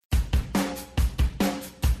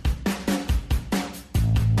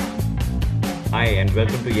Hi, and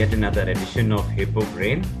welcome to yet another edition of Hippo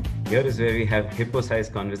Brain. Here is where we have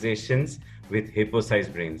hippo-sized conversations with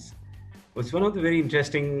hippo-sized brains. It's one of the very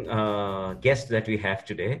interesting guests that we have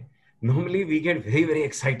today. Normally, we get very, very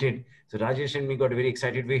excited. So Rajesh and me got very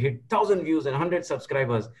excited. We hit 1,000 views and 100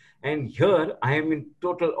 subscribers. And here, I am in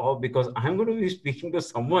total awe because I'm going to be speaking to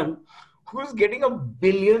someone who's getting 1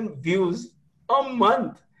 billion views a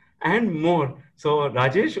month and more. So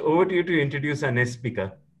Rajesh, over to you to introduce our next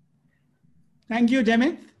speaker. Thank you,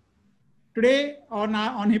 Jaimit. Today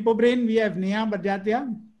on Hippo Brain, we have Neha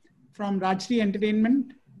Barjatya from Rajshri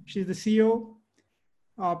Entertainment. She's the CEO.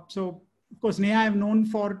 So, of course, Neha I've known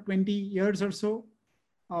for 20 years or so.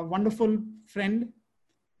 A wonderful friend.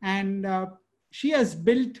 And she has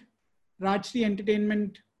built Rajshri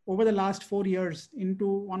Entertainment over the last 4 years into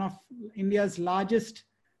one of India's largest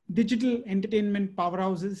digital entertainment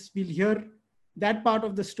powerhouses. We'll hear that part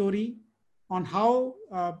of the story on how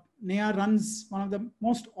Neha runs one of the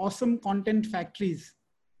most awesome content factories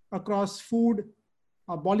across food,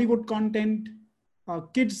 Bollywood content,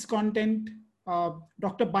 kids content.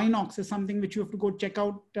 Dr. Binox is something which you have to go check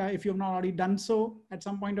out if you have not already done so at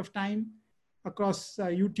some point of time across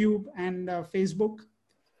YouTube and Facebook.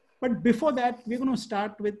 But before that, we're going to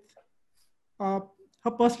start with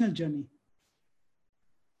her personal journey.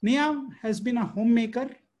 Neha has been a homemaker,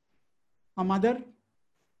 a mother,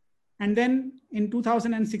 and then in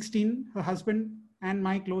 2016, her husband and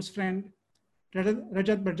my close friend,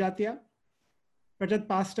 Rajat Barjatya, Rajat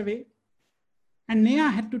passed away. And Neha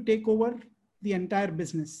had to take over the entire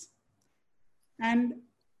business. And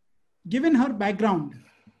given her background,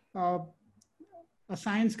 a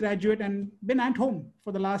science graduate and been at home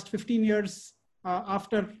for the last 15 years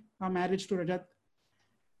after her marriage to Rajat.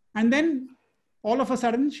 And then all of a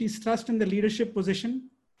sudden, she's thrust in the leadership position.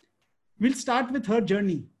 We'll start with her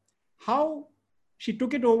journey. How she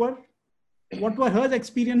took it over, what were her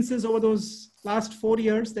experiences over those last 4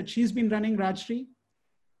 years that she's been running Rajshri.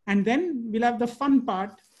 And then we'll have the fun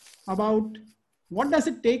part about what does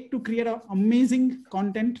it take to create an amazing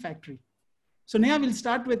content factory. So Neha, we'll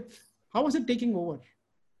start with, how was it taking over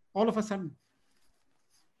all of a sudden?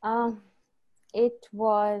 It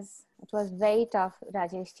was very tough,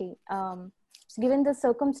 Rajesh. Given the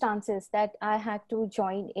circumstances that I had to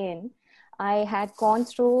join in, I had gone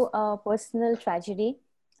through a personal tragedy.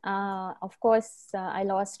 Of course, I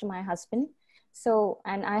lost my husband. So,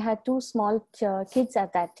 and I had two small kids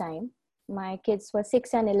at that time. My kids were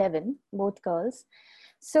 6 and 11, both girls.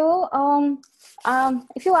 So,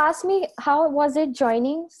 if you ask me how was it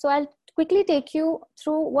joining, so I'll quickly take you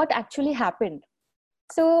through what actually happened.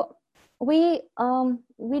 So, we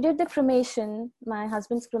did the cremation, my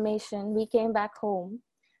husband's cremation. We came back home,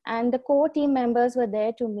 and the core team members were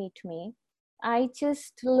there to meet me. I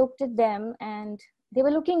just looked at them and they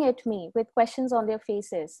were looking at me with questions on their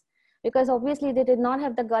faces, because obviously they did not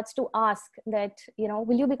have the guts to ask that,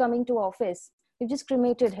 will you be coming to office? You just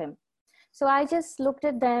cremated him. So I just looked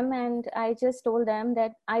at them and I just told them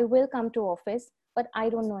that I will come to office, but I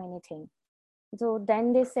don't know anything. So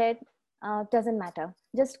then they said, doesn't matter,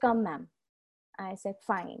 just come, ma'am. I said,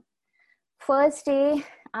 fine. First day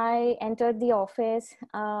I entered the office,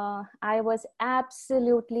 I was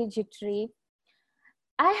absolutely jittery.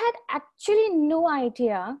 I had actually no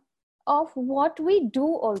idea of what we do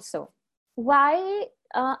also. Why?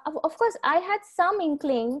 Of course, I had some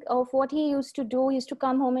inkling of what he used to do. He used to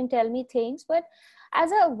come home and tell me things. But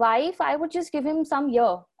as a wife, I would just give him some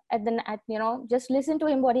ear just listen to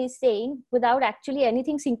him what he's saying without actually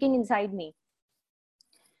anything sinking inside me.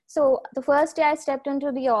 So the first day I stepped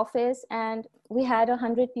into the office and we had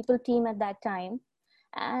 100 people team at that time.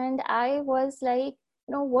 And I was like,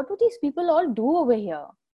 what do these people all do over here?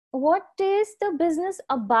 What is the business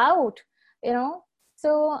about?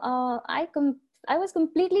 So I was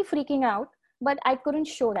completely freaking out, but I couldn't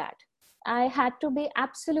show that. I had to be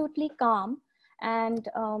absolutely calm. And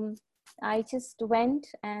I just went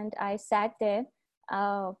and I sat there.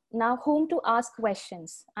 Now, whom to ask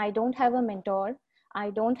questions? I don't have a mentor. I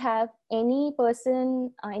don't have any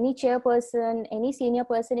person, any chairperson, any senior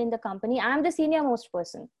person in the company. I'm the senior most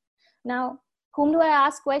person. Now, whom do I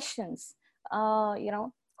ask questions?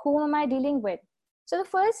 Who am I dealing with? So the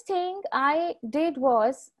first thing I did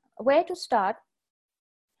was where to start.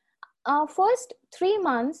 First 3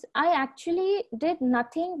 months, I actually did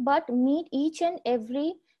nothing but meet each and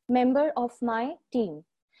every member of my team,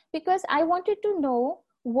 because I wanted to know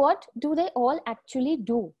what do they all actually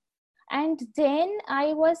do. And then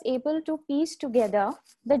I was able to piece together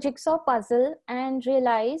the jigsaw puzzle and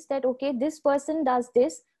realize that, okay, this person does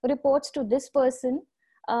this, reports to this person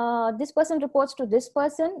reports to this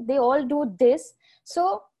person, they all do this.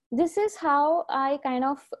 So this is how I kind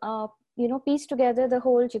of, pieced together the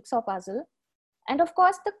whole jigsaw puzzle. And of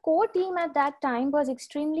course, the core team at that time was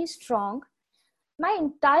extremely strong. My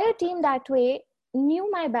entire team that way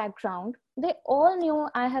knew my background. They all knew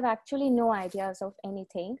I have actually no ideas of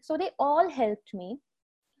anything. So they all helped me.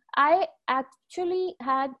 I actually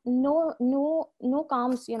had no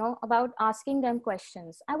qualms, about asking them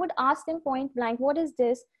questions. I would ask them point blank, what is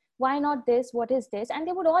this? Why not this? What is this? And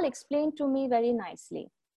they would all explain to me very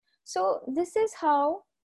nicely. So this is how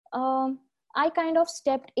I kind of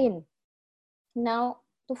stepped in. Now,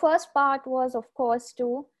 the first part was, of course,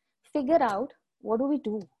 to figure out what do we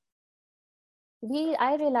do.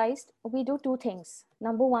 I realized we do two things.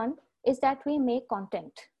 Number one is that we make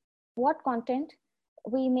content. What content?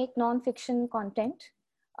 We make non-fiction content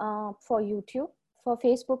for YouTube, for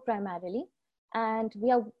Facebook primarily. And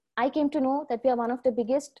I came to know that we are one of the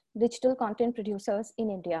biggest digital content producers in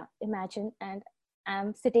India. Imagine, and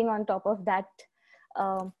I'm sitting on top of that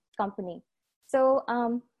company. So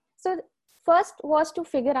first was to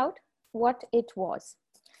figure out what it was.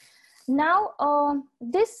 Now,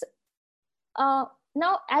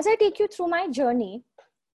 now as I take you through my journey,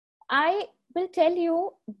 I will tell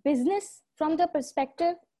you business from the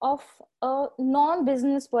perspective of a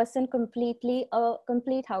non-business person, completely a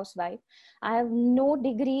complete housewife. I have no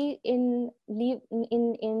degree in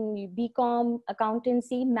BCom,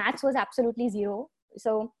 accountancy. Maths was absolutely zero.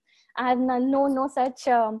 So I have no such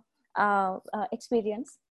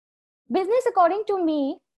experience. Business, according to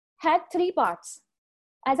me, had three parts,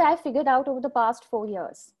 as I figured out over the past 4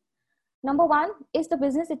 years. Number one is the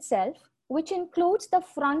business itself, which includes the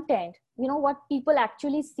front end, what people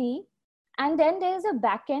actually see. And then there's a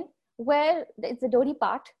back end where it's the dirty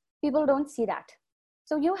part. People don't see that.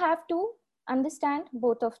 So you have to understand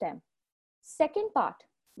both of them. Second part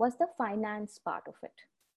was the finance part of it.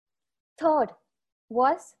 Third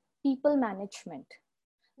was people management.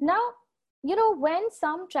 Now, when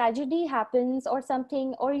some tragedy happens or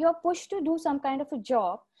something, or you're pushed to do some kind of a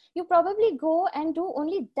job, you probably go and do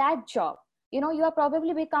only that job. You are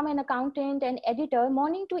probably become an accountant and editor.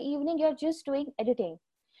 Morning to evening, you're just doing editing.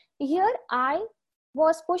 Here, I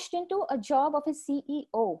was pushed into a job of a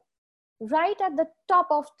CEO, right at the top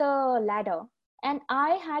of the ladder. And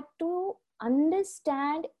I had to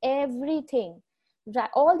understand everything.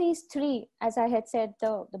 All these three, as I had said,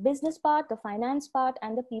 the business part, the finance part,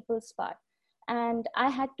 and the people's part. And I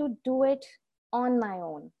had to do it on my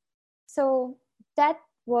own. So that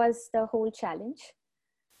was the whole challenge.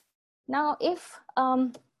 Now,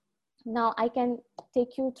 now I can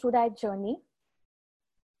take you through that journey.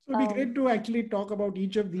 So it'd be great to actually talk about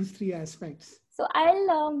each of these three aspects. So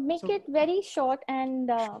I'll make it very short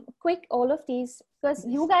and quick, all of these, because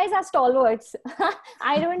you guys are stalwarts.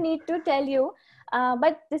 I don't need to tell you,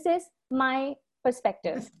 but this is my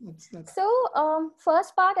perspective. Yes, so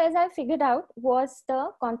first part, as I figured out, was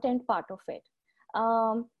the content part of it.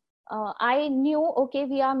 I knew, okay,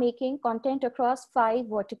 we are making content across 5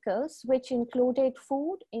 verticals, which included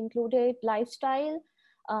food, included lifestyle,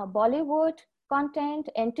 Bollywood content,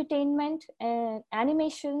 entertainment, and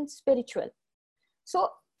animation, spiritual. So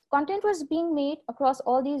content was being made across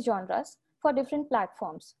all these genres for different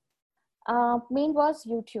platforms. Main was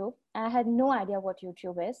YouTube. I had no idea what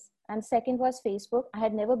YouTube is. And second was Facebook. I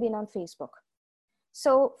had never been on Facebook.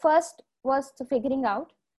 So first was the figuring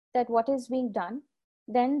out that what is being done,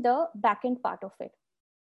 then the backend part of it.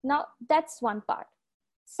 Now that's one part.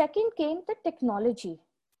 Second came the technology.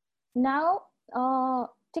 Now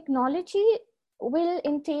technology will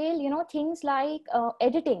entail, things like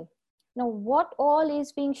editing. Now, what all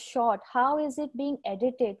is being shot? How is it being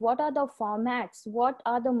edited? What are the formats? What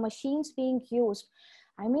are the machines being used?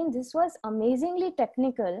 I mean, this was amazingly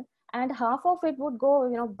technical, and half of it would go,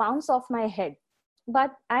 bounce off my head.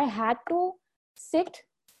 But I had to sit.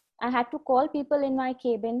 I had to call people in my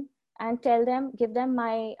cabin and tell them, give them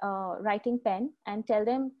my writing pen and tell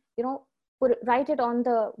them, write it on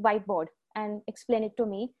the whiteboard and explain it to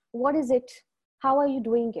me. What is it? How are you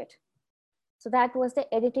doing it? So that was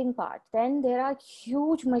the editing part. Then there are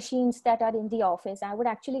huge machines that are in the office. I would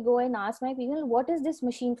actually go and ask my people, what is this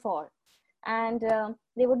machine for? And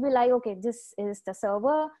they would be like, okay, this is the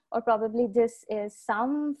server, or probably this is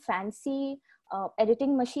some fancy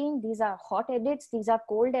editing machine. These are hot edits. These are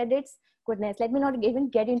cold edits. Goodness, let me not even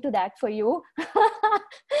get into that for you.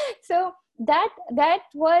 So that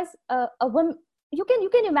was a woman. You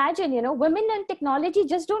can imagine, women and technology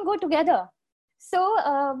just don't go together. So,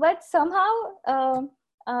 but somehow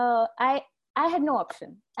I had no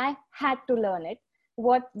option. I had to learn it,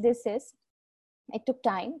 what this is. It took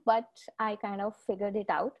time, but I kind of figured it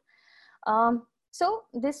out. So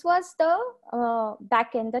this was the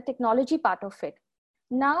back end, the technology part of it.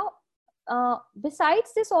 Now,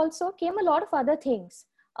 besides this also came a lot of other things.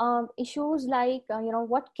 Issues like,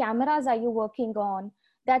 what cameras are you working on?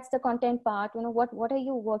 That's the content part. What are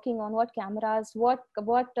you working on? What cameras? What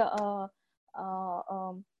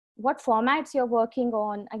formats you're working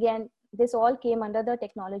on? Again, this all came under the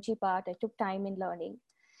technology part. I took time in learning.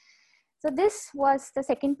 So this was the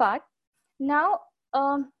second part. Now,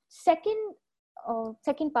 second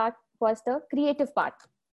part was the creative part.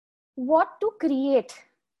 What to create?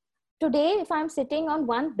 Today, if I'm sitting on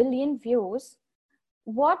 1 billion views,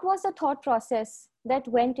 what was the thought process that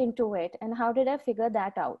went into it, and how did I figure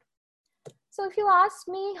that out? So if you ask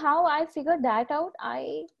me how I figured that out,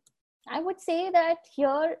 I would say that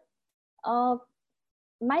here,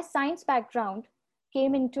 my science background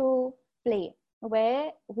came into play,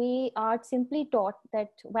 where we are simply taught that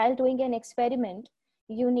while doing an experiment,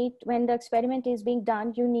 when the experiment is being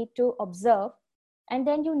done, you need to observe, and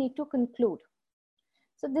then you need to conclude.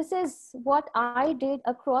 So this is what I did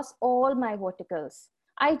across all my verticals.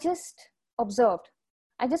 I just observed.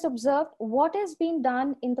 What has been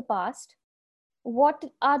done in the past, what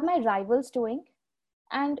are my rivals doing,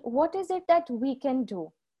 and what is it that we can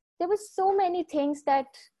do. There were so many things that,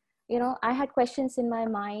 I had questions in my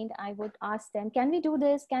mind. I would ask them, can we do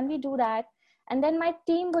this? Can we do that? And then my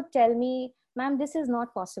team would tell me, ma'am, this is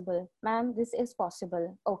not possible. Ma'am, this is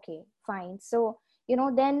possible. Okay, fine. So,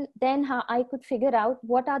 then how I could figure out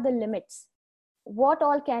what are the limits, what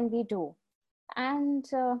all can we do. And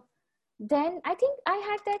then I think I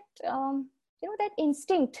had that, that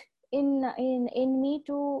instinct in me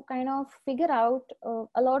to kind of figure out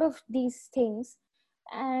a lot of these things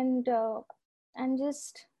and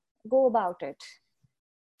just go about it.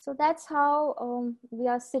 So that's how we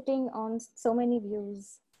are sitting on so many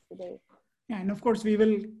views today. Yeah, and of course, we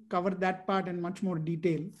will cover that part in much more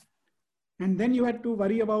detail. And then you had to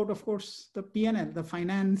worry about, of course, the P&L, the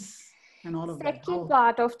finance and all of that. Second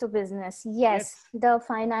part of the business, yes, the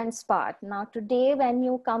finance part. Now, today, when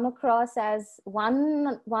you come across as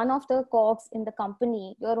one of the cogs in the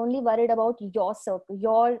company, you're only worried about your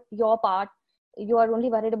circle, your part. You are only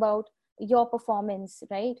worried about your performance,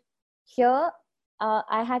 right? Here,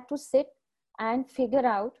 I had to sit and figure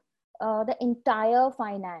out the entire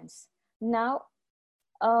finance. Now,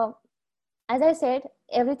 as I said,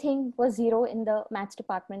 everything was zero in the maths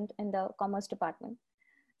department and the commerce department.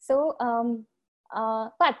 So,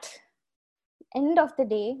 but end of the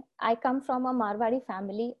day, I come from a Marwari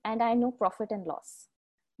family and I know profit and loss.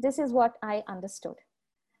 This is what I understood.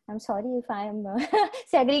 I'm sorry if I am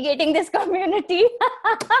segregating this community,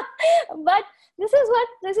 but this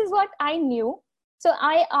is what I knew. So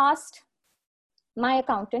I asked my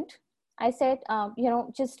accountant. I said,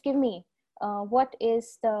 just give me what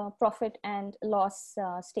is the profit and loss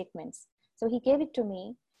statements. So he gave it to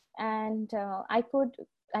me, and I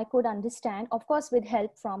could understand, of course, with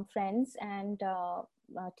help from friends and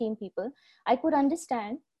team people, I could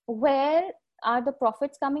understand where are the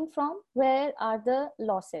profits coming from, where are the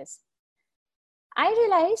losses. I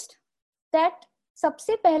realized that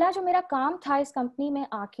सबसे पहला जो मेरा काम था इस company में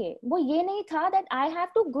आके वो ये नहीं था that I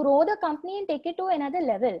have to grow the company and take it to another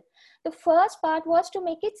level. The first part was to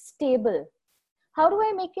make it stable. How do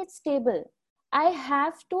I make it stable? I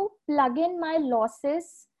have to plug in my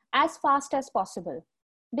losses as fast as possible.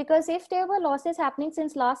 Because if there were losses happening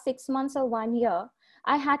since last 6 months or 1 year,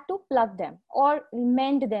 I had to plug them or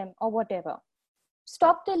mend them or whatever.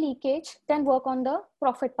 Stop the leakage, then work on the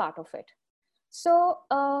profit part of it. So,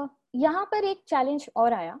 यहाँ पर एक challenge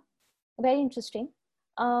और आया, very interesting.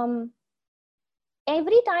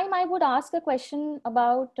 Every time I would ask a question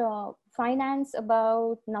about finance,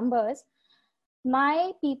 about numbers,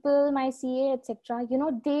 my people, my CA, etc.,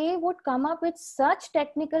 they would come up with such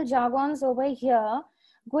technical jargons over here.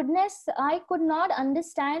 Goodness, I could not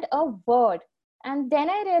understand a word. And then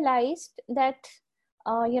I realized that,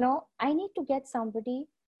 I need to get somebody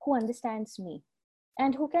who understands me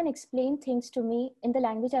and who can explain things to me in the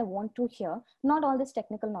language I want to hear, not all this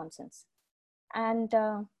technical nonsense. And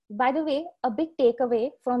by the way, a big takeaway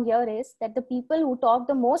from here is that the people who talk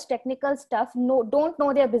the most technical stuff don't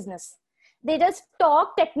know their business. They just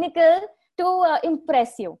talk technical to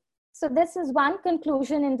impress you. So this is one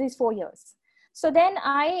conclusion in these 4 years. So then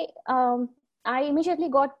I immediately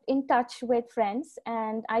got in touch with friends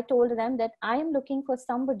and I told them that I am looking for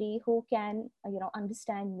somebody who can,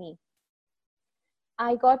 understand me.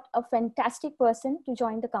 I got a fantastic person to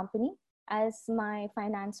join the company as my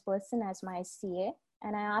finance person, as my CA.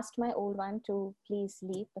 And I asked my old one to please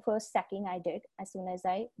leave. The first sacking I did as soon as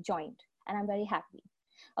I joined. And I'm very happy.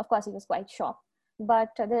 Of course, he was quite shocked. But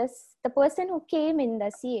the person who came in,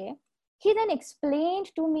 the CA, he then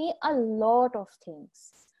explained to me a lot of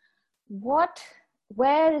things.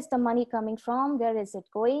 Where is the money coming from? Where is it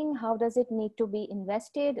going? How does it need to be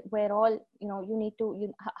invested? Where all, you need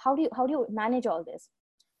to, how do you manage all this?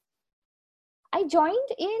 I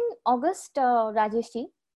joined in August, Rajeshji,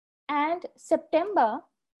 and September,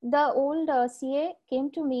 the old CA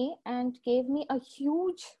came to me and gave me a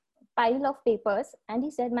huge pile of papers, and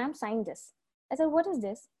he said, "Ma'am, sign this." I said, "What is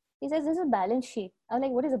this?" He says, "This is a balance sheet." I was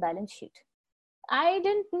like, "What is a balance sheet?" I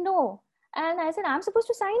didn't know. And I said, "I'm supposed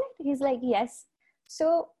to sign it?" He's like, "Yes."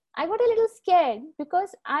 So I got a little scared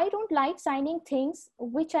because I don't like signing things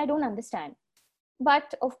which I don't understand.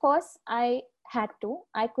 But of course, I had to.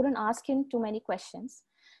 I couldn't ask him too many questions.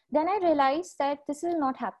 Then I realized that this will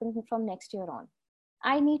not happen from next year on.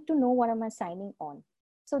 I need to know what am I signing on.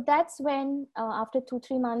 So that's when, after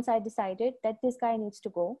 2-3 months, I decided that this guy needs to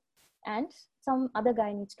go and some other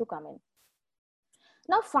guy needs to come in.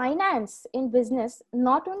 Now, finance in business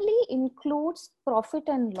not only includes profit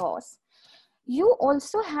and loss, you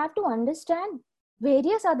also have to understand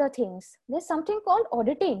various other things. There's something called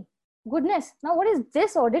auditing. Goodness, now what is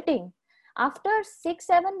this auditing? After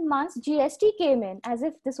 6-7 months, GST came in, as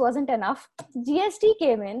if this wasn't enough. GST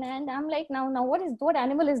came in, and I'm like, now what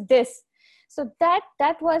animal is this? So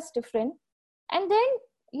that was different. And then,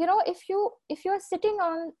 if you're sitting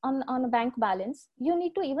on a bank balance, you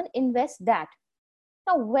need to even invest that.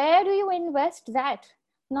 Now, where do you invest that?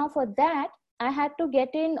 Now, for that, I had to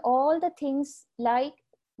get in all the things like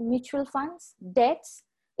mutual funds, debts,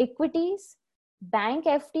 equities, bank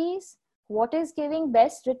FDs, what is giving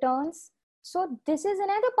best returns. So this is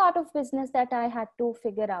another part of business that I had to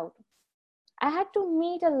figure out. I had to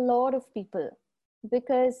meet a lot of people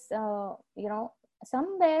because,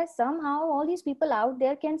 somewhere, somehow, all these people out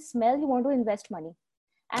there can smell you want to invest money.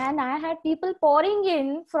 And I had people pouring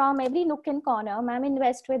in from every nook and corner, "Ma'am,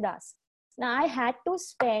 invest with us." Now I had to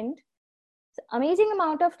spend amazing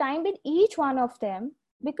amount of time with each one of them,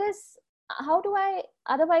 because how do I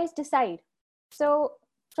otherwise decide? So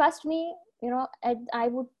trust me, I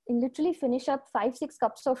would literally finish up 5-6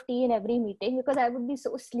 cups of tea in every meeting because I would be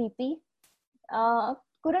so sleepy.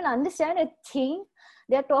 Couldn't understand a thing.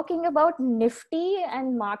 They're talking about Nifty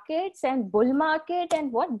and markets and bull market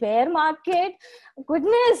and what bear market.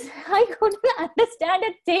 Goodness, I couldn't understand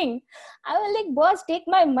a thing. I was like, "Boss, take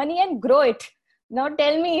my money and grow it. Now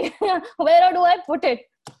tell me, where do I put it?"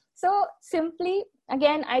 So simply,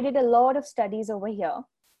 again, I did a lot of studies over here,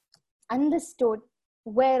 understood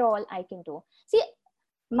where all I can do. See,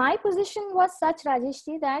 my position was such,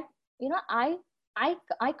 Rajeshji, that,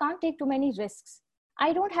 I can't take too many risks.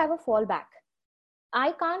 I don't have a fallback.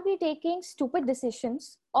 I can't be taking stupid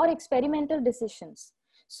decisions or experimental decisions.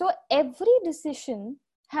 So every decision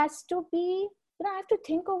has to be, I have to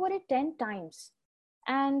think over it 10 times.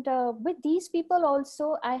 And with these people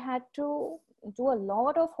also, I had to do a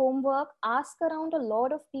lot of homework, ask around a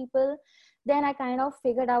lot of people. Then I kind of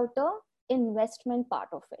figured out the investment part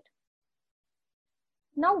of it.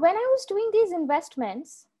 Now, when I was doing these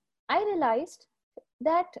investments, I realized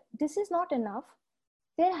that this is not enough.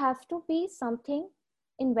 There have to be something,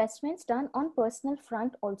 investments done on personal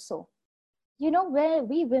front also. Where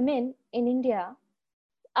we women in India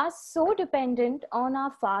are so dependent on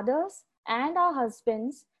our fathers and our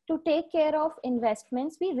husbands to take care of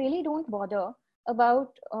investments, we really don't bother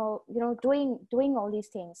about doing all these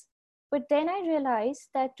things. But then I realized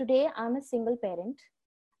that today I'm a single parent,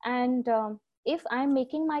 and if I'm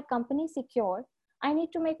making my company secure, I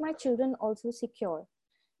need to make my children also secure.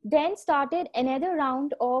 Then started another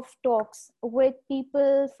round of talks with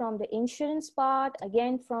people from the insurance part,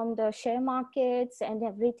 again from the share markets and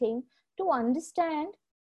everything, to understand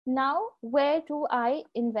now where do I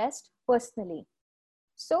invest personally.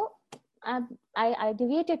 So I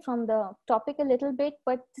deviated from the topic a little bit,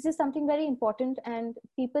 but this is something very important and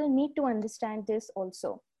people need to understand this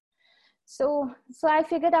also. So I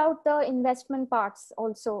figured out the investment parts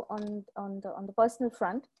also on the personal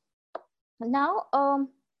front. Now,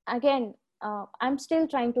 again, I'm still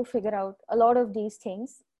trying to figure out a lot of these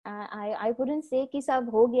things. I wouldn't say कि सब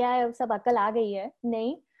हो गया है, सब अकल आ गई है.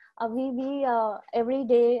 नहीं, अभी भी every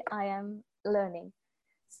day I am learning.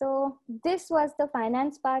 So this was the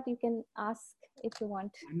finance part. You can ask if you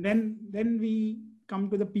want. And then we come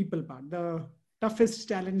to the people part. The toughest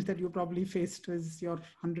challenge that you probably faced was your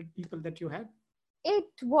 100 people that you had. It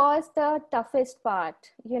was the toughest part,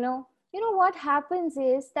 what happens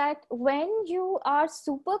is that when you are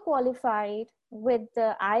super qualified with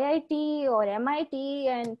the IIT or MIT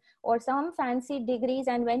or some fancy degrees,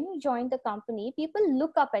 and when you join the company, people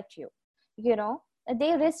look up at you,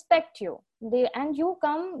 they respect you. And you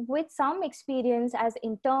come with some experience as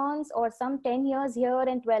interns or some 10 years here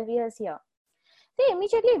and 12 years here, they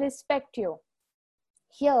immediately respect you.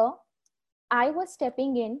 Here, I was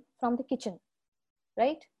stepping in from the kitchen,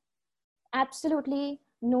 right? Absolutely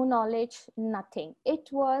no knowledge, nothing. It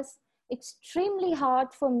was extremely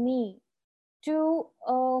hard for me to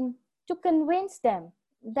convince them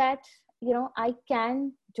that, you know, I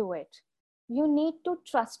can do it. You need to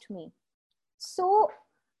trust me. So,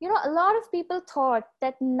 you know, a lot of people thought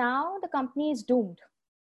that now the company is doomed.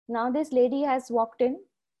 Now this lady has walked in,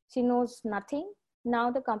 she knows nothing.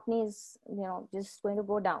 Now the company is, you know, just going to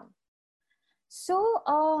go down. So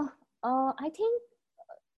I think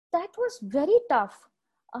that was very tough.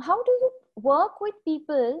 How do you work with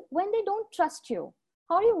people when they don't trust you?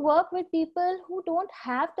 How do you work with people who don't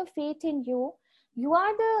have the faith in you? You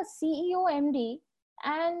are the CEO, MD,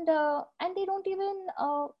 and they don't even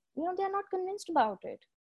you know, they are not convinced about it.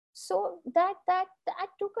 So that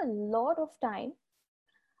took a lot of time.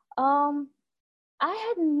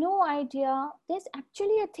 I had no idea there's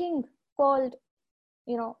actually a thing called,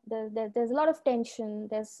 you know, there's a lot of tension.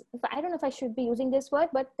 I don't know if I should be using this word,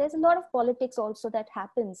 but there's a lot of politics also that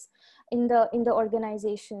happens in the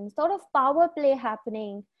organizations, a lot of power play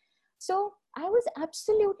happening. So I was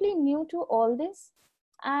absolutely new to all this,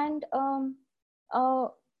 and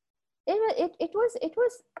it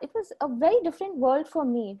was a very different world for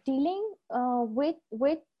me, dealing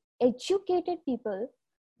with educated people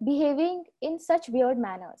behaving in such weird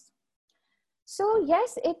manners. So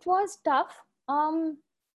yes, it was tough.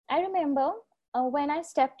 I remember when I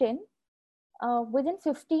stepped in, within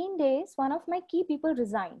 15 days, one of my key people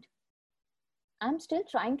resigned. I'm still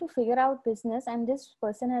trying to figure out business, and this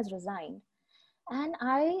person has resigned. And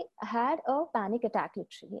I had a panic attack,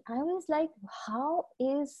 literally. I was like, how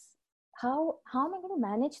am I going to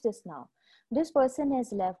manage this now? This person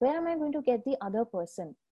has left. Where am I going to get the other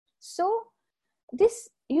person? So this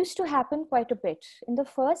used to happen quite a bit. In the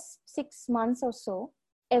first 6 months or so,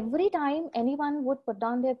 every time anyone would put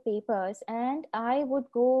down their papers, and I would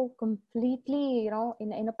go completely, you know,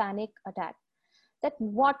 in a panic attack, that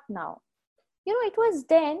what now? You know, it was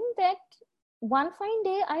then that one fine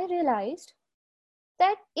day I realized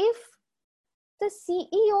that if the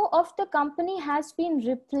CEO of the company has been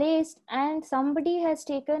replaced and somebody has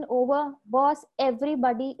taken over, boss,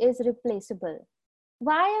 everybody is replaceable.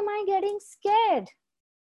 Why am I getting scared?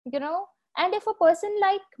 You know, and if a person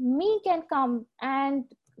like me can come and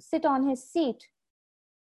sit on his seat,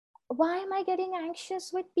 why am I getting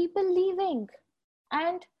anxious with people leaving?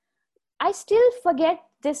 And I still forget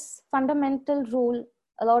this fundamental rule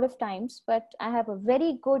a lot of times, but I have a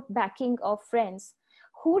very good backing of friends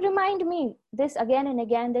who remind me this again and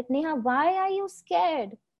again, that Neha, why are you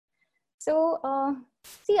scared? So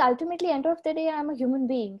see, ultimately, end of the day, I'm a human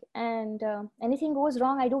being, and anything goes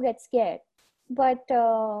wrong, I do get scared. But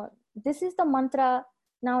this is the mantra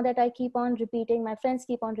now that I keep on repeating, my friends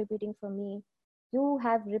keep on repeating for me. You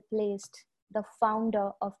have replaced the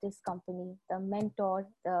founder of this company, the mentor,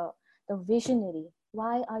 the visionary.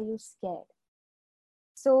 Why are you scared?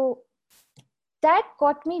 So that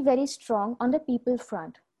got me very strong on the people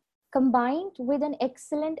front, combined with an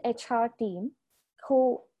excellent HR team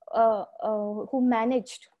who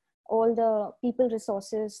managed all the people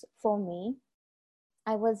resources for me.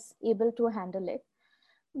 I was able to handle it.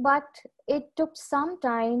 But it took some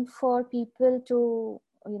time for people to,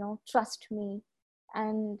 you know, trust me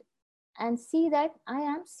and see that I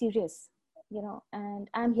am serious, you know, and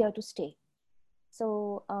I'm here to stay.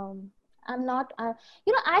 So I'm not,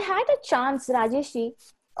 you know, I had a chance, Rajeshri,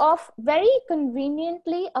 of very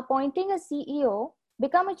conveniently appointing a CEO,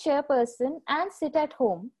 become a chairperson, and sit at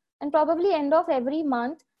home, and probably end of every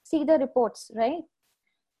month see the reports, right?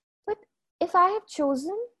 But if I have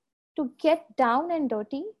chosen to get down and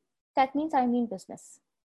dirty, that means I mean business.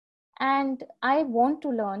 And I want to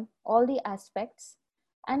learn all the aspects.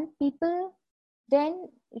 And people then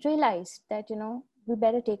realized that, you know, we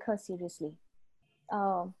better take her seriously.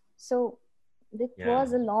 So it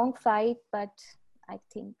was a long fight, but I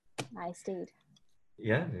think I stayed.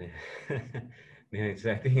 Yeah,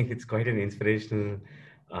 I think it's quite an inspirational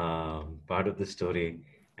part of the story.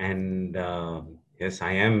 And yes,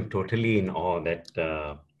 I am totally in awe that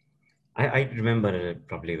I remember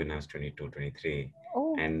probably when I was 22, 23,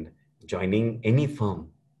 and joining any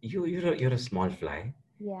firm, you're a small fly,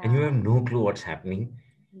 and you have no clue what's happening.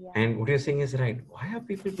 Yeah. And what you're saying is right. Why are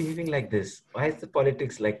people behaving like this? Why is the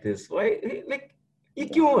politics like this? Why, like, ये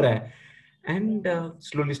क्यों हो रहा है? And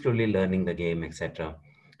slowly learning the game, etc.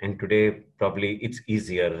 And today probably it's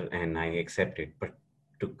easier, and I accept it. But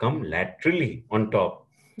to come laterally on top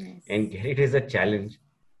Yes. and get it is a challenge.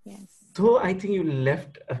 Yes. Though I think you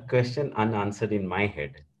left a question unanswered in my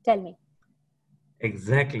head. Tell me.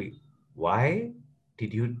 Exactly. Why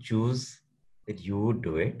did you choose that you would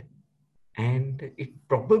do it? And it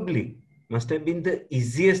probably must have been the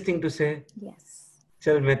easiest thing to say. Yes.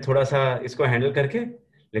 चल मैं थोड़ा सा इसको handle करके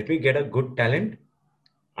let me get a good talent.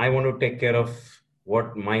 I want to take care of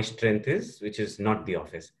what my strength is, which is not the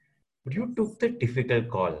office. But you Yes. took the difficult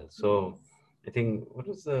call. So Yes. I think what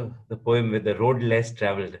was the poem with the road less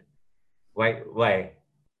traveled? Why? Why?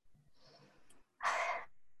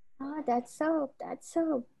 That's a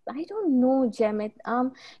I don't know, Jamit.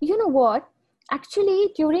 You know what?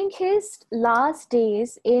 Actually, during his last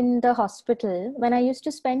days in the hospital, when I used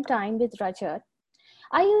to spend time with Rajat,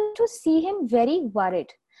 I used to see him very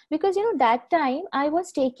worried because that time I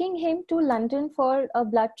was taking him to London for a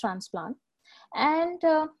blood transplant, and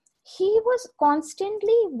he was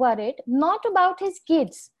constantly worried not about his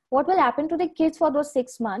kids, what will happen to the kids for those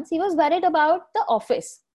 6 months. He was worried about the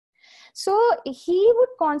office. So he would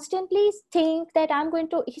constantly think that I'm going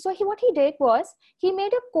to. So what he did was he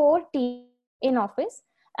made a core team in office,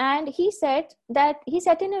 and he said that he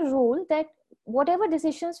set in a rule that whatever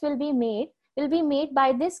decisions will be made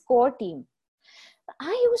by this core team.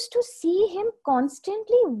 I used to see him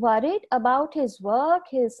constantly worried about his work,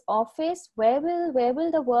 his office, where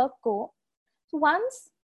will the work go. So once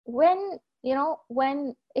when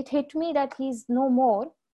it hit me that he's no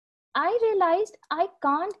more, I realized I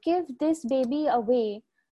can't give this baby away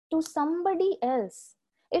to somebody else.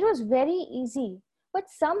 It was very easy, but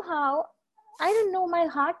somehow, I don't know, my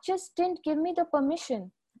heart just didn't give me the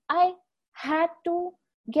permission. I had to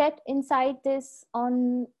get inside this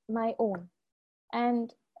on my own.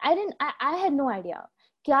 And I had no idea.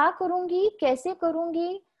 क्या करूंगी, कैसे करूंगी,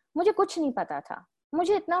 मुझे कुछ नहीं पता था.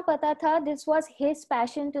 मुझे इतना पता था this was his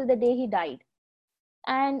passion till the day he died.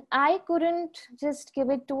 And I couldn't just give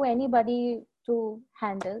it to anybody to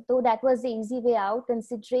handle, though that was the easy way out,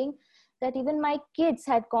 considering that even my kids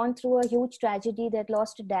had gone through a huge tragedy that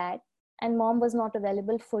lost a dad and mom was not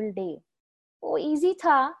available full day. Oh, easy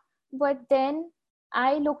tha, but then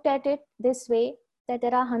I looked at it this way, that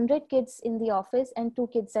there are 100 kids in the office and 2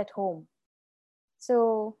 kids at home.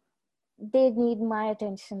 So they need my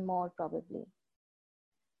attention more probably.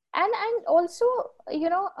 And also,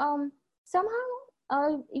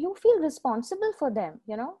 somehow you feel responsible for them.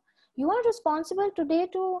 You are responsible today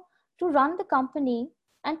to run the company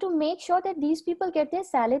and to make sure that these people get their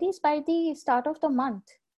salaries by the start of the month.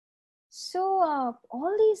 So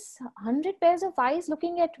all these 100 pairs of eyes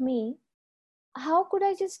looking at me, how could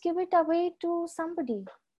I just give it away to somebody?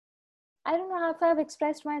 I don't know if I've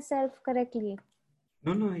expressed myself correctly.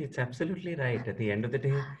 No, no, it's absolutely right. At the end of the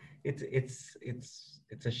day, it's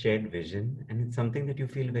a shared vision, and it's something that you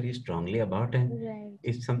feel very strongly about, and Right.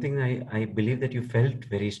 it's something I believe that you felt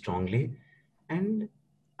very strongly, and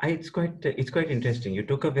it's quite interesting. You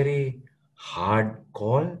took a very hard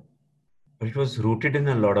call, but it was rooted in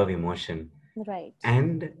a lot of emotion, Right.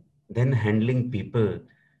 and then handling people.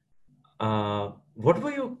 What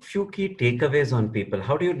were your few key takeaways on people?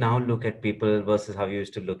 How do you now look at people versus how you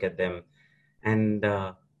used to look at them? And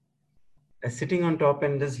sitting on top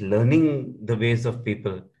and just learning the ways of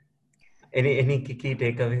people. Any key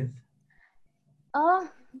takeaways? uh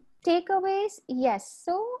Takeaways, yes.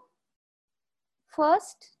 So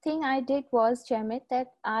first thing I did was, Jamit,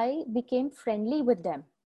 that I became friendly with them.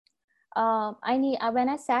 When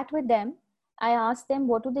I sat with them, I asked them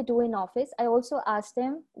what do they do in office. I also asked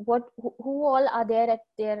them who all are there at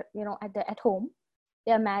their at home.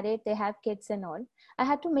 They are married, they have kids and all. I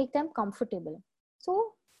had to make them comfortable.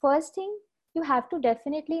 So first thing, you have to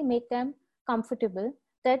definitely make them comfortable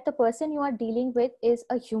that the person you are dealing with is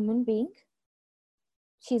a human being.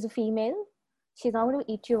 She's a female. She's not going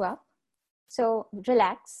to eat you up. So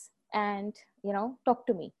relax and talk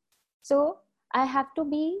to me. So I have to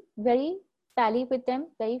be very pally with them,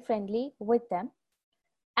 very friendly with them.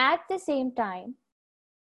 At the same time,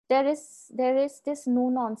 there is this no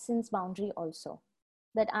nonsense boundary also,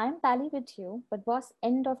 that I'm pally with you, but boss,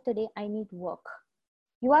 end of the day I need work.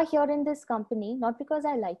 You are here in this company not because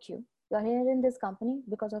I like you. You are here in this company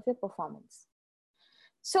because of your performance.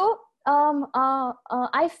 So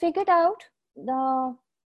I figured out the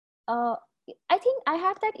uh, I think I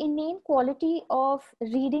have that innate quality of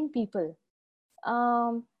reading people,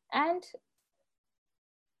 um, and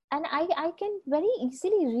I can very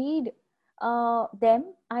easily read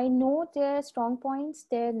them. I know their strong points,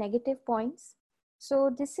 their negative points. So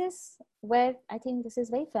this is where I think this is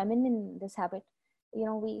very feminine, this habit. We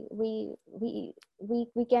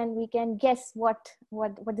can guess what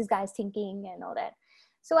this guy is thinking and all that.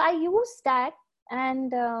 So I use that,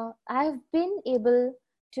 and I've been able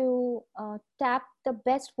to tap the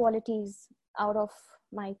best qualities out of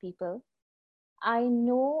my people. I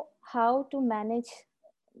know how to manage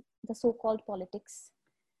the so-called politics.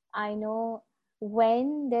 I know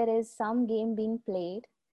when there is some game being played,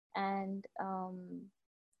 and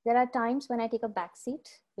there are times when I take a backseat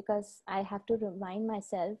because I have to remind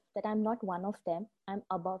myself that I'm not one of them, I'm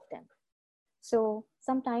above them. So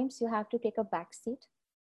sometimes you have to take a backseat.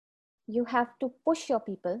 You have to push your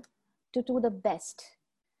people to do the best.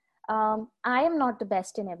 I am not the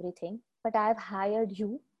best in everything, but I've hired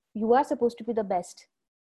you. You are supposed to be the best.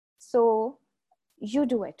 So you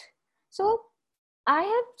do it. So I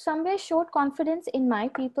have somewhere showed confidence in my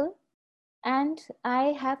people, and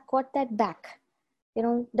I have got that back,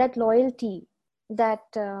 that loyalty, that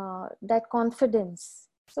confidence.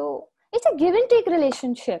 So it's a give and take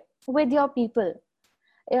relationship with your people.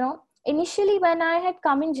 Initially when I had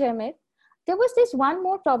come in Jaimit, there was this one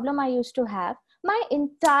more problem I used to have. My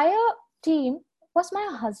entire team was my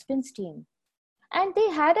husband's team, and they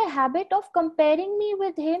had a habit of comparing me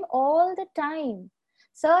with him all the time.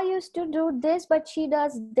 Sir used to do this, but she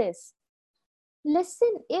does this. Listen,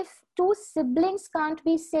 if two siblings can't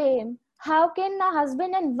be same, how can a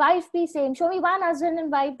husband and wife be same? Show me one husband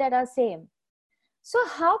and wife that are same. So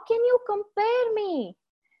how can you compare me?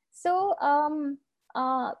 So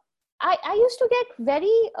I used to get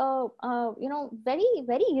very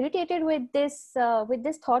very irritated with this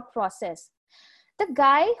thought process. The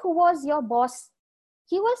guy who was your boss,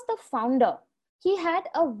 he was the founder. He had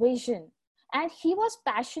a vision, and he was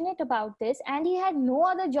passionate about this, and he had no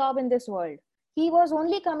other job in this world. He was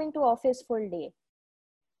only coming to office full day.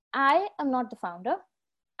 I am not the founder.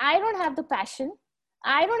 I don't have the passion.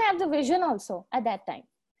 I don't have the vision also at that time.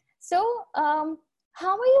 So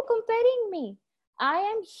how are you comparing me? I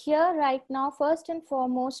am here right now, first and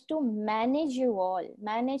foremost, to manage you all,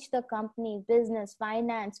 manage the company, business,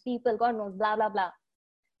 finance, people, God knows, blah, blah, blah.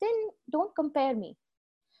 Then don't compare me.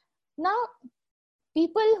 Now,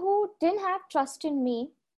 people who didn't have trust in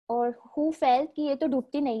me, or who felt कि ये तो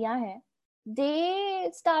डूबती नैया है, they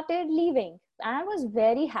started leaving. I was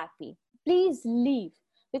very happy. Please leave,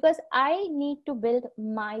 because I need to build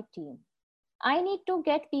my team. I need to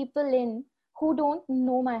get people in who don't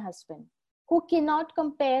know my husband, who cannot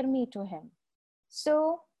compare me to him.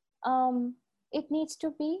 So it needs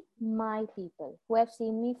to be my people who have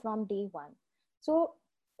seen me from day one. So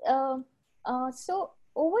so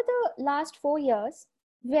over the last 4 years,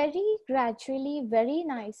 very gradually, very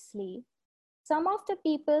nicely, some of the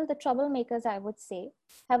people, the troublemakers, I would say,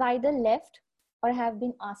 have either left or have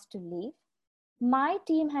been asked to leave. My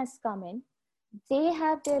team has come in. They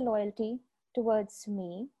have their loyalty towards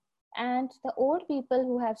me, and the old people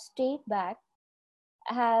who have stayed back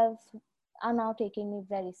are now taking me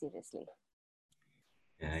very seriously.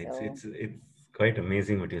 Yeah, it's quite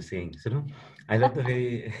amazing what you're saying. So, no, I love the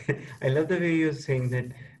way I love the way you're saying that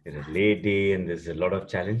you're a lady and there's a lot of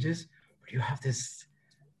challenges, but you have this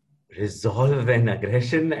resolve and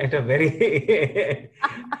aggression at a very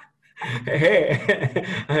hey,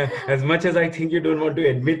 as much as I think you don't want to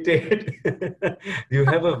admit it, you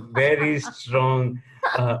have a very strong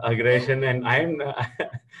aggression, and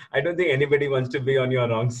I don't think anybody wants to be on your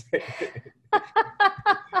wrong side.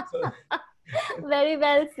 So, very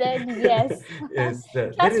well said. Yes. yes,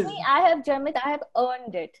 Trust me, I have Jaimit. I have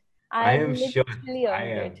earned it. I I've am sure literally I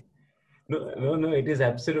earned am. it. No. It is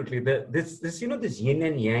absolutely this this yin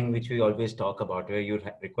and yang which we always talk about, where you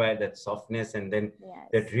require that softness and then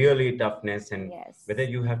that Yes. really toughness, and Yes. whether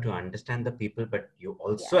you have to understand the people, but you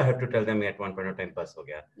also Yeah. have to tell them at one point of time, bus ho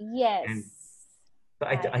gaya. And Yes. so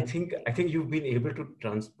I think you've been able to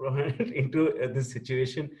transport into this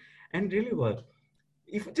situation and really work.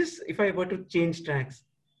 If I were to change tracks,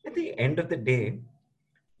 at the end of the day,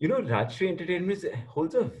 Rajshri Entertainment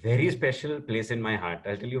holds a very special place in my heart.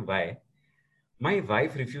 I'll tell you why. My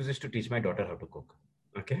wife refuses to teach my daughter how to cook.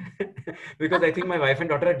 Okay. Because I think my wife and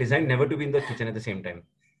daughter are designed never to be in the kitchen at the same time.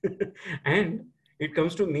 And it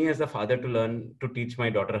comes to me as a father to teach my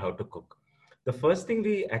daughter how to cook. The first thing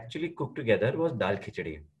we actually cooked together was dal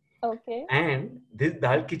khichdi. Okay. And this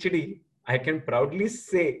dal khichdi, I can proudly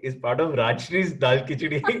say, is part of Rajshri's dal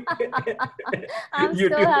khichdi. I'm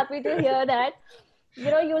so happy to hear that.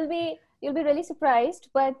 You'll be really surprised,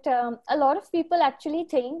 but a lot of people actually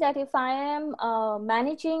think that if I am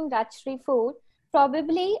managing Rajshri food,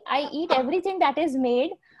 probably I eat everything that is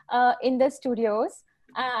made in the studios.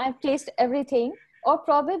 I've tasted everything. और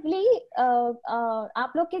probably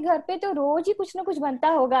आप लोग के घर पे तो रोज ही कुछ ना कुछ बनता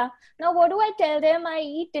होगा. Now what do I tell them? I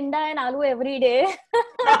eat tinda and aloo every day.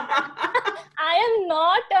 I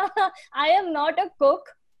am not a cook.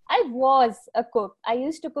 I was a cook. I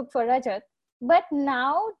used to cook for Rajat. But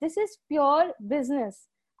now this is pure business.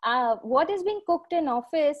 What is being cooked in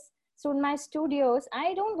office, so in my studios,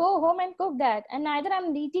 I don't go home and cook that, and neither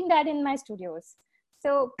I'm eating that in my studios.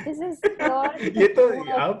 So this is pure ये तो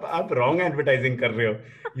work. आप wrong advertising कर रहे हो.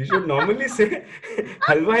 You should normally say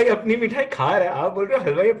हलवाई अपनी मिठाई खा रहा है. आप बोल रहे हो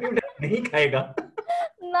हलवाई अपनी मिठाई नहीं खाएगा.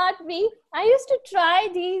 Not me. I used to try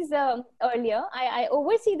these earlier. I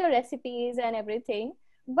oversee the recipes and everything.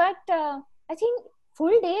 But I think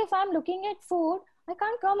full day, if I'm looking at food, I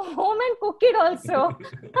can't come home and cook it also.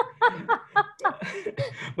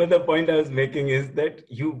 But the point I was making is that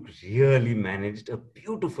you really managed a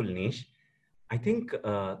beautiful niche. I think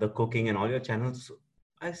the cooking and all your channels,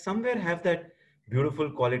 I somewhere have that beautiful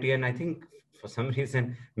quality, and I think for some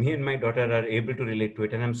reason, me and my daughter are able to relate to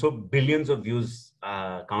it, and I'm so billions of views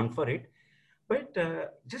count for it. But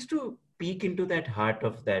just to peek into that heart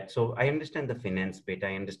of that, so I understand the finance bit,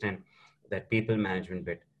 I understand that people management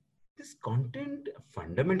bit. This content,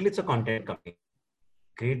 fundamentally, it's a content company.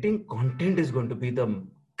 Creating content is going to be the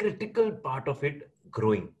critical part of it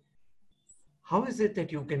growing. How is it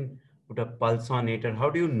that you can put a pulse on it, or how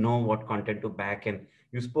do you know what content to back? And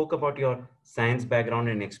you spoke about your science background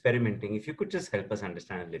and experimenting. If you could just help us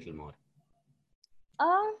understand a little more.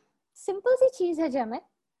 Simple सी चीज है जमित.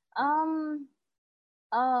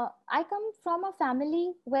 I come from a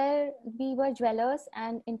family where we were jewelers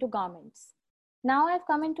and into garments. Now I've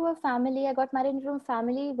come into a family, I got married into a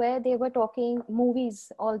family where they were talking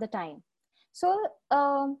movies all the time. So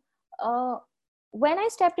uh, when I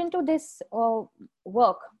stepped into this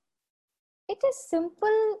work, it is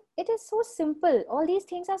simple. It is so simple. All these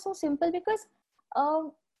things are so simple because uh,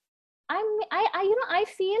 I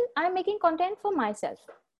feel I'm making content for myself.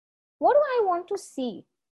 What do I want to see?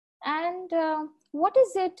 And what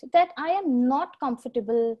is it that I am not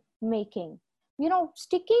comfortable making?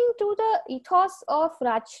 Sticking to the ethos of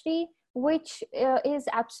Rajshri, which is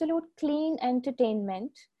absolute clean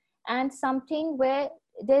entertainment and something where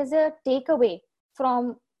there's a takeaway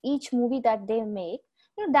from each movie that they make.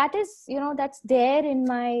 That is, that's there in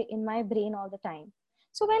my brain all the time.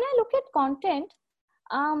 So when I look at content,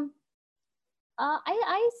 um,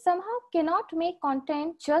 I somehow cannot make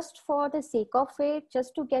content just for the sake of it,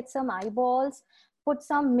 just to get some eyeballs, put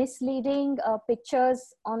some misleading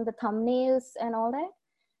pictures on the thumbnails and all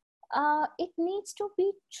that. It needs to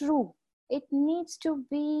be true. It needs to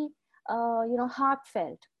be,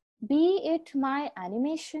 heartfelt. Be it my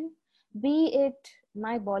animation, be it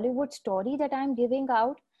my Bollywood story that I'm giving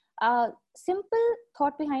out. Simple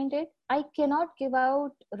thought behind it. I cannot give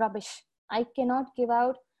out rubbish. I cannot give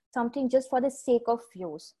out something just for the sake of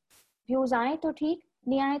views. Views आए तो ठीक,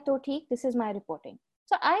 नहीं आए तो ठीक. This is my reporting.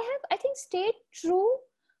 So I think, stayed true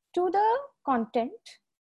to the content.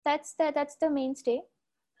 That's the mainstay.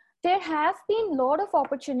 There have been a lot of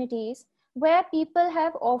opportunities where people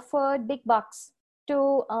have offered big bucks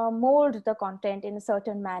to mold the content in a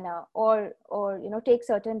certain manner, or take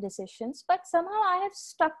certain decisions. But somehow I have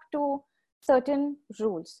stuck to certain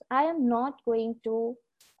rules. I am not going to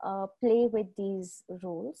play with these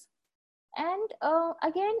rules. And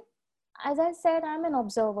again, as I said, I'm an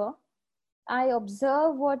observer. I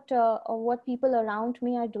observe what people around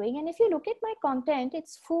me are doing. And if you look at my content,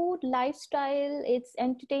 it's food, lifestyle, it's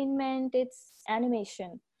entertainment, it's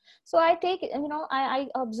animation. So I take, I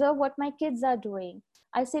observe what my kids are doing.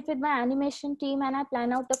 I sit with my animation team and I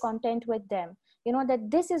plan out the content with them. That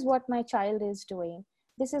this is what my child is doing.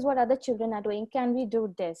 This is what other children are doing. Can we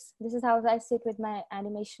do this? This is how I sit with my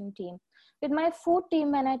animation team. With my food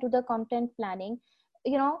team, when I do the content planning,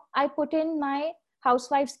 I put in my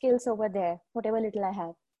housewife skills over there, whatever little I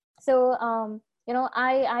have. So,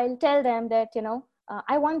 I'll tell them that,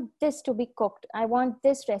 I want this to be cooked. I want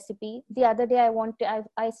this recipe. The other day,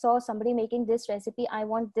 I saw somebody making this recipe. I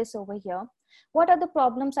want this over here. What are the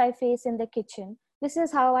problems I face in the kitchen? This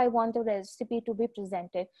is how I want the recipe to be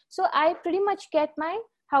presented. So I pretty much get my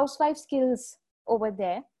housewife skills over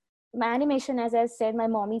there. My animation, as I said, my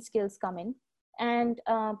mommy skills come in. And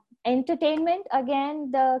entertainment,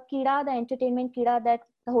 again, the entertainment kida that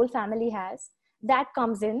the whole family has, that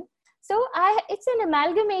comes in. So it's an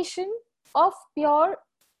amalgamation of pure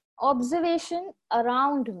observation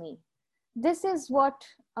around me. This is what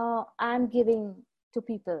I'm giving to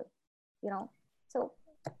people, so.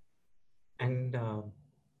 And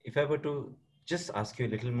if I were to just ask you a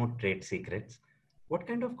little more trade secrets, what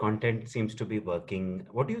kind of content seems to be working?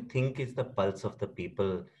 What do you think is the pulse of the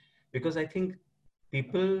people? Because I think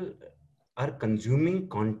people are consuming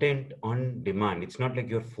content on demand. It's not like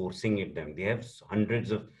you're forcing it them. They have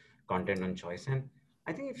hundreds of content on choice. And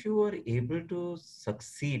I think if you are able to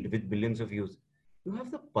succeed with billions of views, you have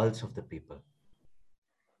the pulse of the people.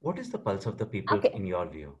 What is the pulse of the people Okay. in your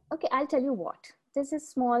view? Okay, I'll tell you what. This is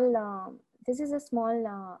small. This is a small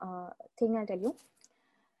thing. I'll tell you.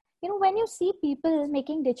 You know, when you see people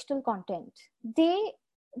making digital content, they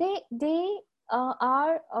they they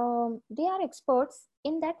are experts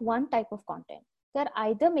in that one type of content. They're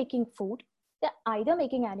either making food, they're either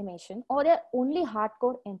making animation, or they're only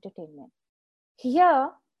hardcore entertainment. Here,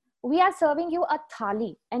 we are serving you a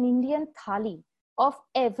thali, an Indian thali of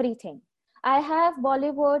everything. I have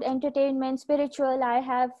Bollywood, entertainment, spiritual, I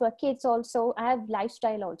have kids also, I have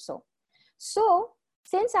lifestyle also. So,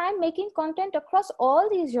 since I'm making content across all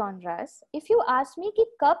these genres, if you ask me कि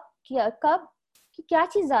कब कि क्या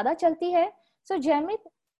चीज ज्यादा चलती है, so Jaimit,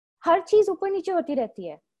 हर चीज ऊपर नीचे होती रहती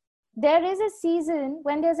है. There is a season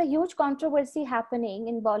when there's a huge controversy happening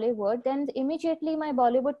in Bollywood, then immediately my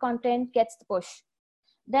Bollywood content gets pushed.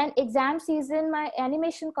 Then exam season, my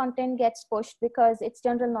animation content gets pushed because it's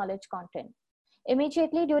general knowledge content.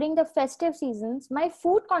 Immediately during the festive seasons, my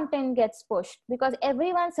food content gets pushed because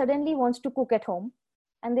everyone suddenly wants to cook at home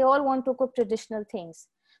and they all want to cook traditional things.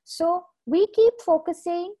 So we keep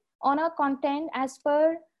focusing on our content as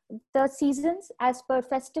per the seasons, as per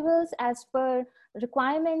festivals, as per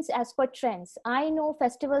requirements, as per trends. I know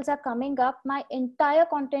festivals are coming up. My entire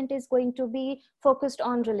content is going to be focused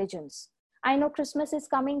on religions. I know Christmas is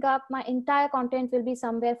coming up. My entire content will be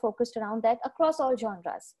somewhere focused around that across all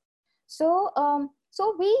genres. So,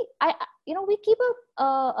 we keep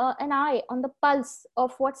an eye on the pulse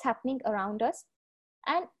of what's happening around us,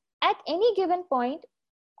 and at any given point,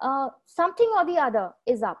 something or the other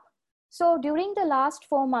is up. So during the last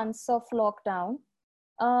 4 months of lockdown,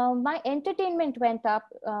 my entertainment went up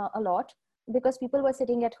a lot because people were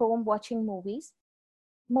sitting at home watching movies.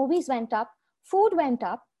 Movies went up, food went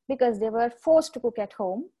up because they were forced to cook at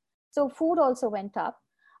home. So food also went up.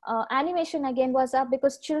 Animation again was up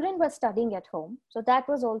because children were studying at home. So that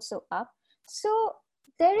was also up. So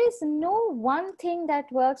there is no one thing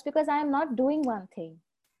that works because I am not doing one thing.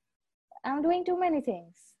 I'm doing too many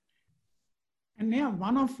things. And yeah,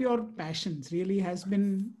 one of your passions really has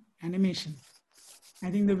been animation. I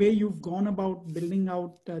think the way you've gone about building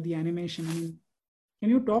out the animation, I mean, can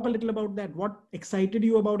you talk a little about that? What excited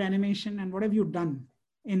you about animation and what have you done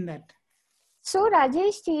in that? So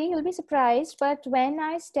Rajesh ji, you'll be surprised, but when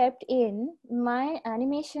I stepped in, my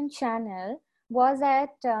animation channel was at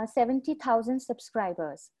 70,000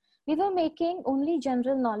 subscribers. We were making only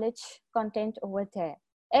general knowledge content over there.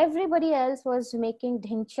 Everybody else was making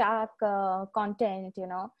dhinchak content,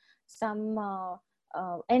 some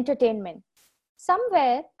entertainment.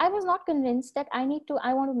 Somewhere I was not convinced that I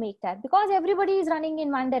want to make that because everybody is running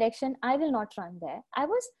in one direction. I will not run there. I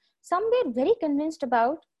was somewhere very convinced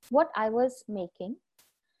about what I was making.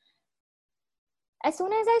 As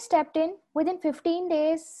soon as I stepped in, within 15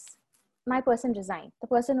 days, my person resigned. The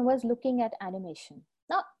person who was looking at animation.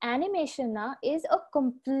 Now, animation is a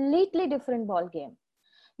completely different ball game.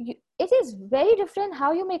 It is very different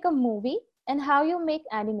how you make a movie and how you make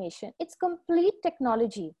animation. It's complete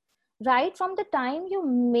technology. Right from the time you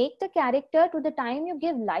make the character to the time you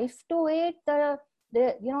give life to it, there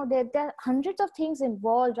are hundreds of things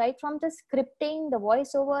involved, right from the scripting, the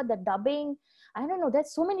voiceover, the dubbing. I don't know,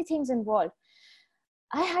 there's so many things involved.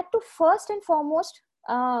 I had to first and foremost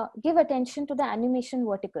give attention to the animation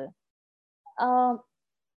vertical. I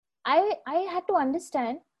had to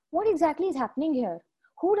understand what exactly is happening here.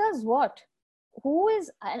 Who does what? Who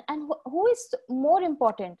is who is more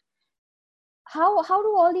important? How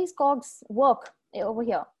do all these cogs work over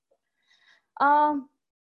here?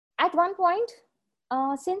 At one point,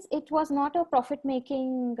 since it was not a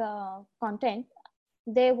profit-making content,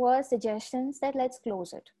 there were suggestions that let's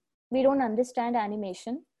close it. We don't understand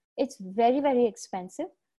animation. It's very, very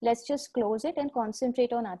expensive. Let's just close it and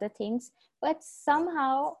concentrate on other things. But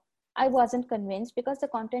somehow I wasn't convinced because the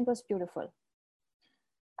content was beautiful.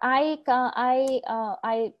 I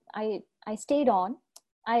stayed on.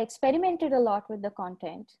 I experimented a lot with the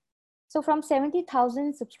content. So from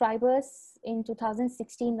 70,000 subscribers in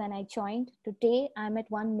 2016 when I joined, today I'm at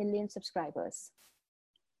 1 million subscribers.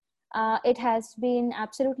 It has been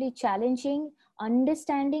absolutely challenging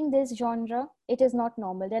understanding this genre. It is not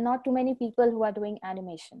normal. There are not too many people who are doing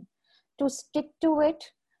animation. To stick to it,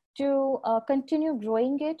 to continue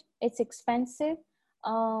growing it, it's expensive.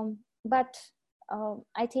 But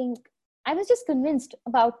I think I was just convinced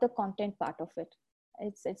about the content part of it.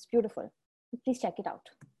 It's beautiful. Please check it out.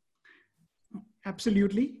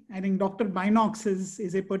 Absolutely. I think Dr. Binox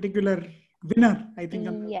is a particular winner, I think.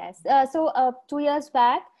 Yes. So 2 years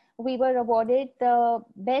back, we were awarded the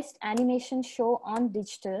best animation show on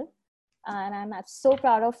digital. And I'm so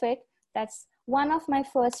proud of it. That's one of my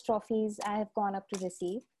first trophies I have gone up to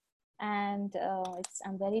receive. and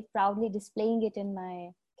I'm very proudly displaying it in my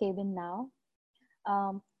cabin now.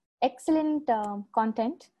 Excellent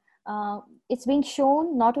content. It's being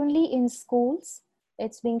shown not only in schools,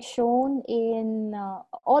 it's being shown in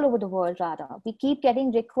all over the world. Rather, we keep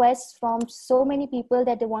getting requests from so many people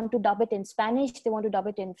that they want to dub it in Spanish, they want to dub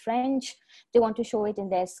it in French, they want to show it in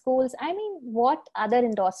their schools. I mean, what other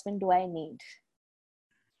endorsement do I need?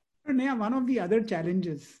 Neha, one of the other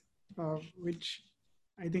challenges which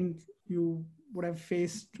I think you would have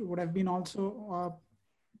faced would have been also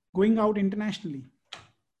going out internationally.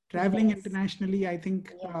 Traveling Yes. internationally, I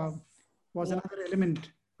think, Yes. was Yes. another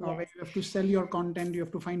element where Yes. you have to sell your content, you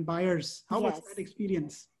have to find buyers. How was Yes. that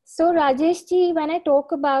experience? So Rajesh ji, when I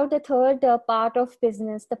talk about the third part of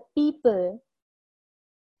business, the people,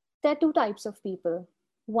 there are two types of people.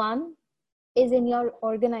 One is in your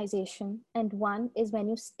organization, and one is when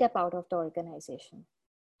you step out of the organization.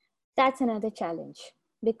 That's another challenge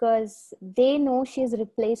because they know she's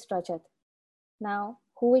replaced Rajat. Now,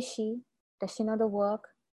 who is she? Does she know the work?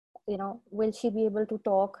 Will she be able to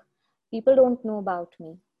talk? People don't know about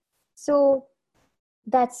me. So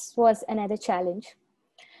that was another challenge.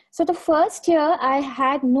 So the first year, I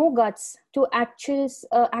had no guts to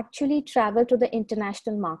actually travel to the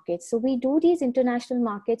international markets. So we do these international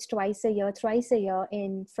markets thrice a year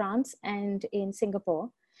in France and in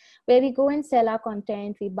Singapore, where we go and sell our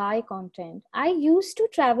content, we buy content. I used to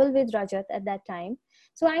travel with Rajat at that time.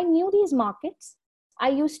 So I knew these markets. I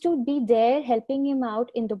used to be there helping him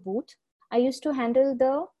out in the booth. I used to handle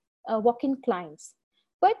the walk-in clients.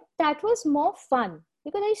 But that was more fun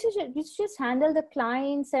because I used to just handle the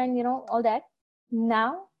clients and all that.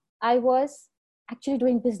 Now I was actually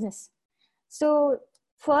doing business. So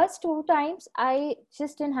first two times I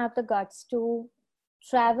just didn't have the guts to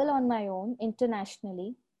travel on my own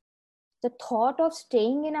internationally. The thought of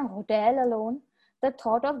staying in a hotel alone, the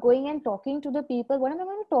thought of going and talking to the people, what am I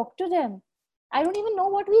going to talk to them? I don't even know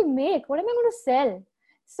what we make. What am I going to sell?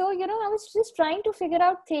 So, I was just trying to figure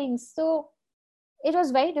out things. So it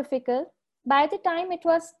was very difficult. By the time it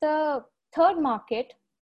was the third market,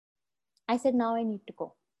 I said, now I need to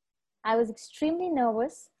go. I was extremely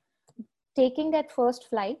nervous taking that first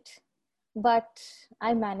flight, but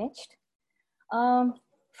I managed.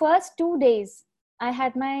 First 2 days, I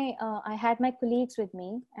had my colleagues with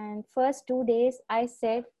me, and first 2 days I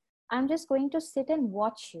said, I'm just going to sit and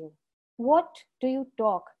watch you. What do you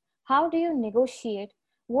talk? How do you negotiate?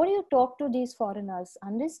 What do you talk to these foreigners?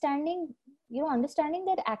 Understanding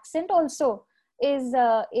that accent also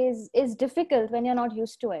is difficult when you're not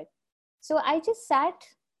used to it. So I just sat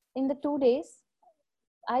in the 2 days.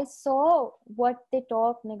 I saw what they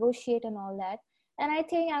talk, negotiate, and all that. And I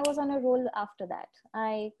think I was on a roll after that.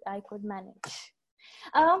 I could manage.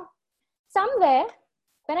 Somewhere,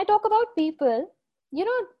 when I talk about people,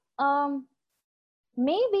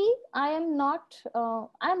 maybe I am not.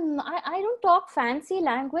 I don't talk fancy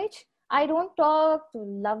language. I don't talk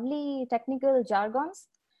lovely technical jargons.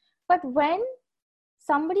 But when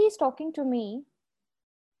somebody is talking to me,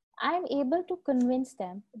 I'm able to convince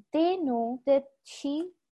them. They know that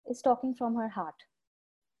she is talking from her heart.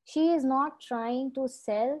 She is not trying to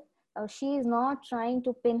sell, or she is not trying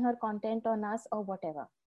to pin her content on us or whatever.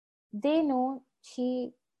 They know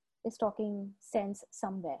she is talking sense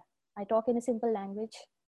somewhere. I talk in a simple language,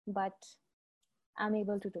 but I'm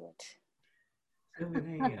able to do it. So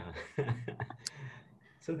when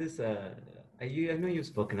so this, I know you've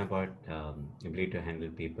spoken about ability to handle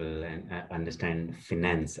people and understand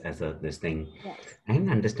finance as this thing, Yes. and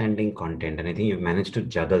understanding content, and I think you've managed to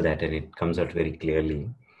juggle that, and it comes out very clearly.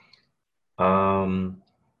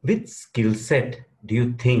 Which skill set do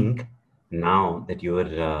you think now that you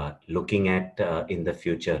are looking at in the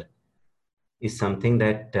future is something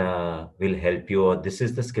that will help you, or this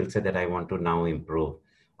is the skill set that I want to now improve,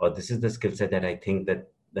 or this is the skill set that I think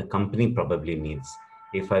that the company probably needs,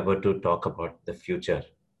 if I were to talk about the future?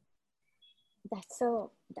 That's a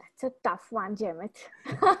tough one, Jaimit.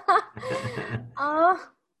 uh,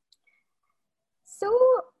 so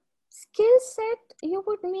skill set, you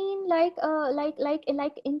would mean like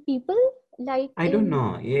in people, like I don't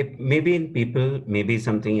know. Maybe in people, maybe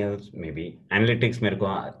something else. Maybe analytics मेरे को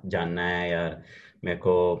जानना है, या मेरे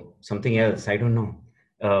को something else. I don't know.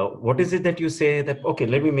 What is it that you say that, okay,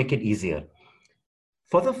 let me make it easier.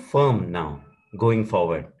 For the firm now, going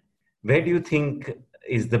forward, where do you think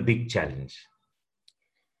is the big challenge?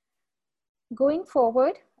 Going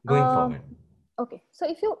forward. Going forward. Okay, so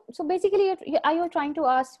basically, are you trying to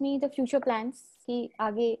ask me the future plans? कि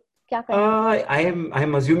आगे क्या करना है? I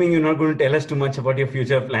am assuming you're not going to tell us too much about your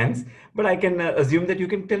future plans, but I can assume that you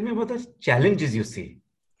can tell me about the challenges you see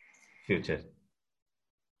future.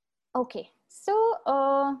 Okay. So,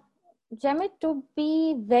 Jamit, to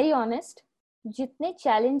be very honest, जितने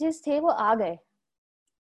challenges थे वो आ गए.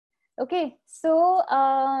 Okay. So,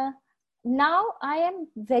 now I am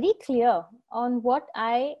very clear on what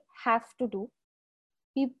I have to do,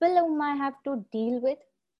 people whom I have to deal with,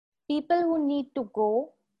 people who need to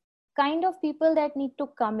go, kind of people that need to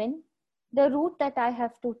come in, the route that I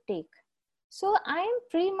have to take. So I am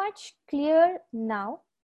pretty much clear now.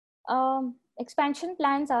 Expansion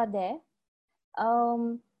plans are there,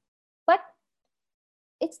 but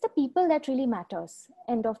it's the people that really matters.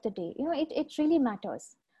 End of the day, it really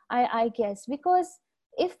matters. I guess because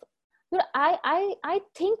if I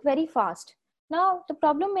think very fast. Now the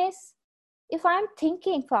problem is if I'm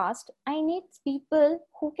thinking fast, I need people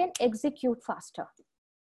who can execute faster.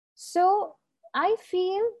 So I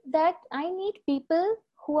feel that I need people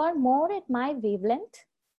who are more at my wavelength.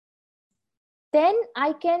 Then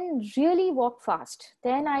I can really walk fast.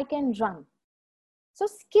 Then I can run. So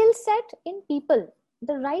skill set in people,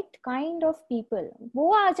 the right kind of people,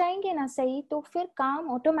 वो आ जाएंगे ना सही तो फिर काम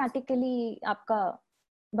automatically आपका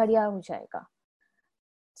बढ़िया हो जाएगा.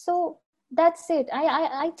 So that's it.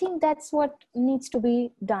 I think that's what needs to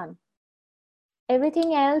be done.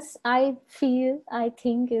 Everything else I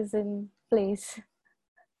think is in place.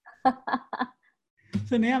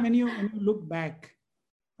 So Neha, when you look back,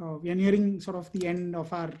 we are nearing sort of the end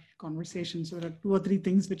of our conversation. So there are 2 or 3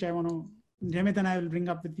 things which I want to, Jaimit and I will bring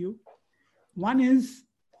up with you. One is,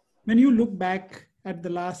 when you look back at the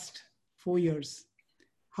last 4 years,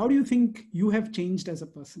 how do you think you have changed as a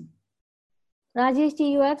person? Rajesh,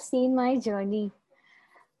 you have seen my journey.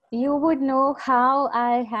 You would know how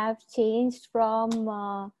I have changed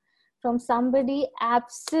from somebody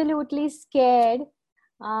absolutely scared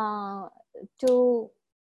to,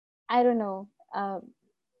 I don't know.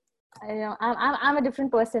 I'm a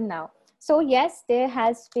different person now. So yes, there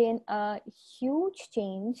has been a huge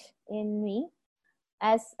change in me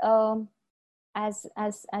as the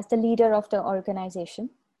leader of the organization.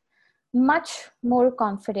 Much more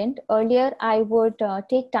confident. Earlier, I would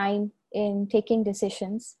take time in taking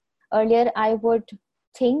decisions. Earlier, I would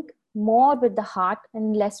think more with the heart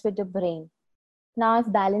and less with the brain. Now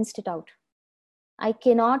I've balanced it out. I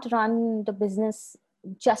cannot run the business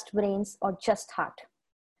just brains or just heart.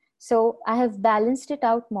 So I have balanced it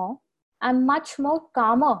out more. I'm much more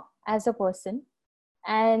calmer as a person.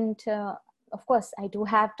 And of course, I do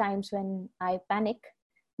have times when I panic.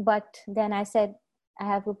 But then I said, I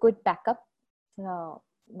have a good backup.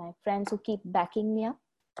 My friends who keep backing me up.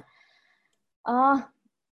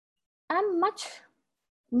 I'm much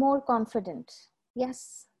more confident.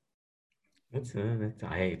 Yes. It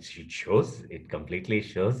shows. It completely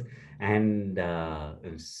shows, and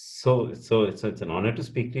so it's an honor to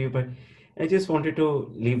speak to you. But I just wanted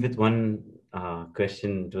to leave with one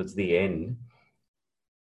question towards the end.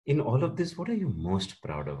 In all of this, what are you most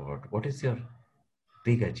proud about? What is your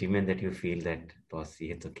big achievement that you feel that boss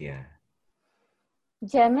ye to kiya hai?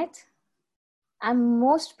 Jaimit, I'm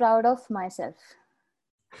most proud of myself.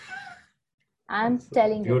 I'm That's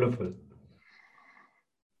telling you. beautiful.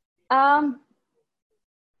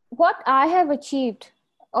 What I have achieved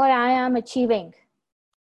or I am achieving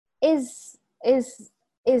is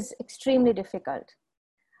extremely difficult.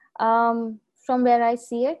 From where I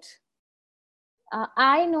see it,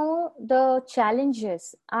 I know the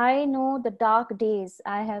challenges. I know the dark days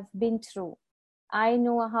I have been through. I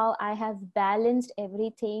know how I have balanced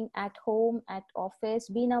everything at home, at office,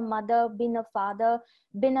 been a mother, been a father,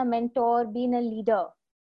 been a mentor, been a leader,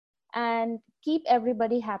 and keep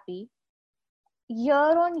everybody happy.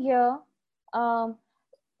 Year on year, um,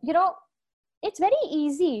 you know, it's very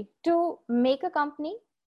easy to make a company.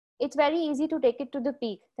 It's very easy to take it to the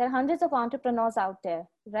peak. There are hundreds of entrepreneurs out there,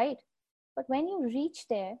 right? But when you reach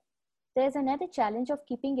there, there's another challenge of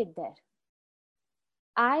keeping it there.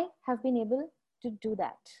 I have been able to do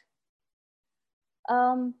that.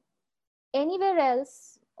 Anywhere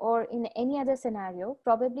else or in any other scenario,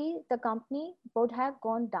 probably the company would have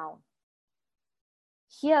gone down.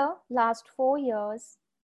 Here, last 4 years,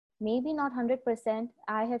 maybe not 100%,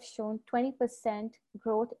 I have shown 20%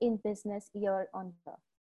 growth in business year on year.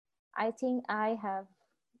 I think I have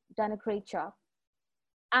done a great job.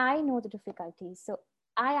 I know the difficulties, so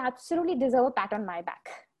I absolutely deserve a pat on my back.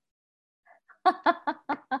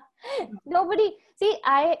 Nobody, see,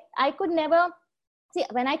 I could never, see,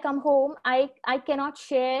 when I come home, I cannot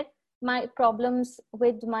share my problems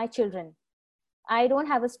with my children. I don't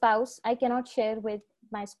have a spouse. I cannot share with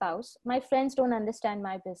my spouse. My friends don't understand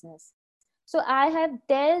my business. So I have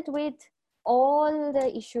dealt with all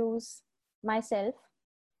the issues myself.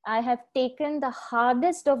 I have taken the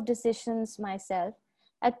hardest of decisions myself.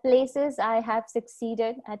 At places I have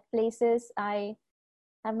succeeded, at places I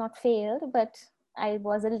have not failed, but I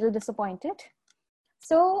was a little disappointed.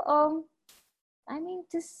 So I mean,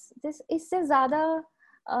 this इससे ज़्यादा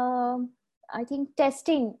I think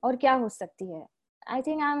testing और क्या हो सकती है? I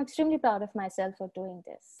think I'm extremely proud of myself for doing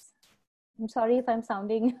this. I'm sorry if I'm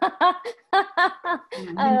sounding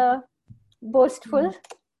boastful.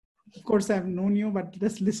 Of course, I've known you, but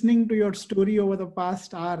just listening to your story over the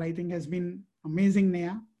past hour, I think has been amazing,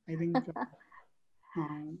 Neha. I think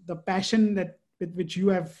the passion that with which you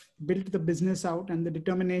have built the business out and the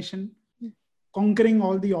determination, conquering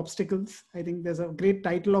all the obstacles. I think there's a great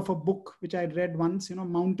title of a book which I read once,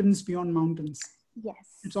 Mountains Beyond Mountains.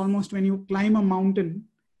 Yes. It's almost when you climb a mountain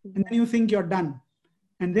and then you think you're done.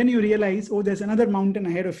 And then you realize, oh, there's another mountain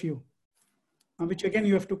ahead of you, which again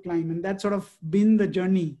you have to climb. And that's sort of been the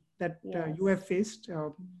journey that you have faced.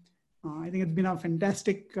 I think it's been a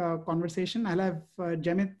fantastic conversation. I'll have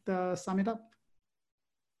Jaimit sum it up.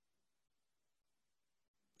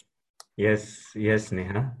 Yes,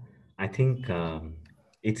 Neha. I think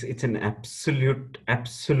it's an absolute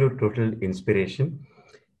total inspiration.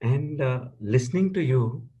 And listening to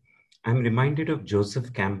you, I'm reminded of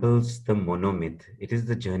Joseph Campbell's The Monomyth. It is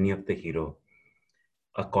the journey of the hero,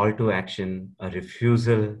 a call to action, a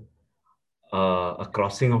refusal, a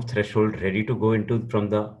crossing of threshold, ready to go into from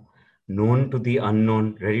the known to the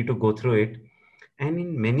unknown, ready to go through it. And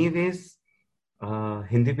in many ways,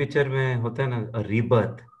 Hindi picture में होता है ना, a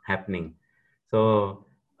rebirth happening. So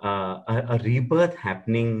a rebirth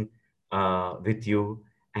happening with you,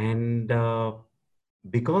 and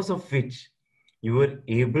because of which you were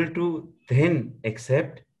able to then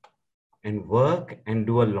accept and work and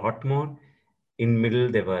do a lot more. In middle,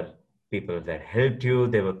 there were people that helped you,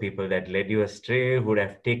 there were people that led you astray, who would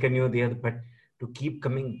have taken you the other, but to keep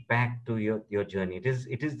coming back to your journey.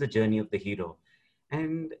 It is the journey of the hero.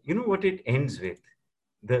 And you know what it ends with?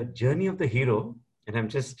 The journey of the hero, and I'm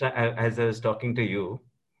just, as I was talking to you,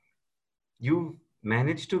 you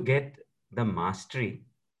managed to get the mastery.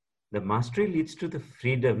 The mastery leads to the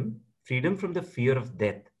freedom from the fear of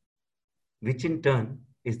death, which in turn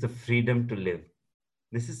is the freedom to live.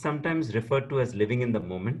 This is sometimes referred to as living in the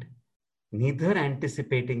moment, neither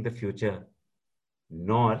anticipating the future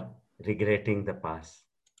nor regretting the past.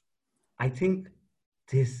 I think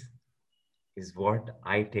this is what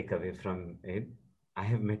I take away from it. I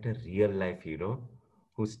have met a real life hero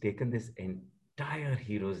who's taken this entire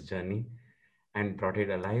hero's journey and brought it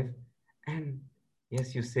alive. And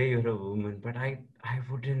yes, you say you're a woman, but I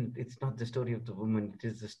wouldn't. It's not the story of the woman. It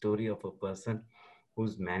is the story of a person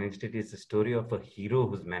who's managed it. It's the story of a hero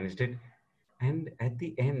who's managed it. And at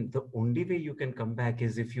the end, the only way you can come back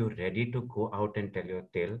is if you're ready to go out and tell your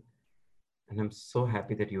tale. And I'm so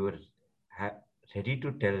happy that you were ready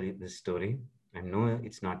to tell this story. I know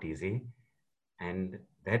it's not easy, and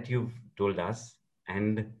that you've told us,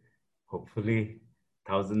 and hopefully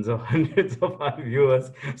thousands or hundreds of our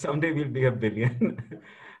viewers. Someday we'll be a billion.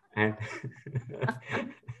 And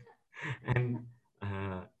and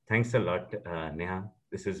thanks a lot, Neha.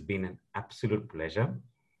 This has been an absolute pleasure.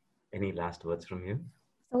 Any last words from you?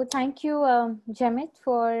 So thank you, Jaimit,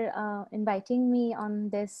 for inviting me on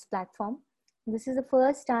this platform. This is the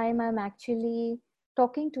first time I'm actually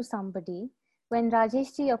talking to somebody. When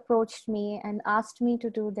Rajesh ji approached me and asked me to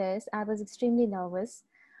do this, I was extremely nervous.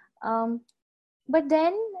 But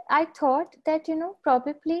then I thought that,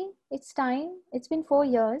 probably it's time. It's been 4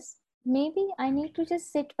 years. Maybe I need to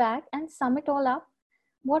just sit back and sum it all up.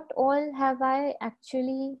 What all have I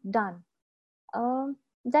actually done?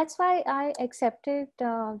 That's why I accepted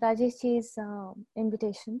Rajesh ji's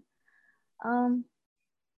invitation.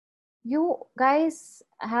 You guys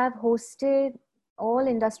have hosted all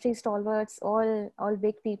industry stalwarts, all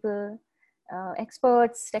big people,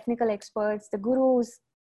 experts, technical experts, the gurus.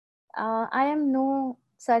 I am no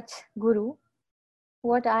such guru.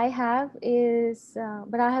 What I have is,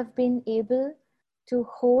 but I have been able to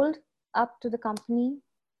hold up to the company,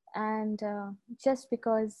 and just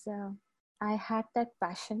because I had that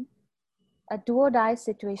passion, a do or die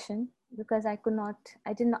situation, because I did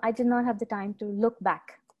not have the time to look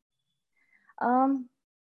back.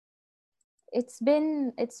 It's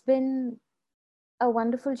been a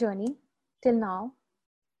wonderful journey till now.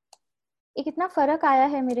 एक इतना फर्क आया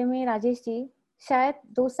है मेरे में राजेश जी, शायद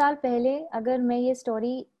 2 साल पहले अगर मैं ये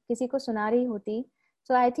स्टोरी किसी को सुना रही होती,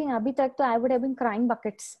 so I think अभी तक तो I would have been crying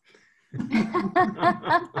buckets.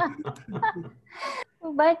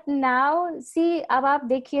 But now, see, अब आप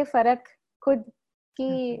देखिए फर्क खुद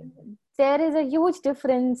कि there is a huge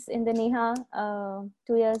difference in the Neha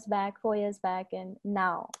 2 years back, 4 years back, and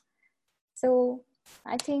now. So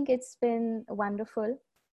I think it's been wonderful.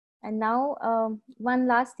 And now, one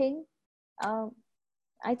last thing,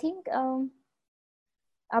 I think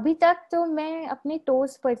अभी तक तो मैं अपने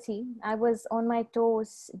toes पर थी. I was on my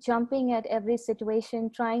toes, jumping at every situation,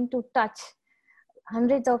 trying to touch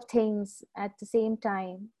hundreds of things at the same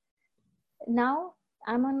time. Now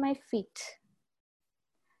I'm on my feet.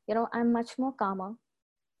 You know, I'm much more calmer,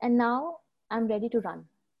 and now I'm ready to run.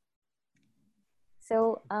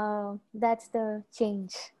 So that's the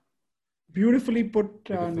change. Beautifully put,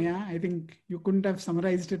 Neha. I think you couldn't have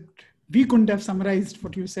summarized it. We couldn't have summarized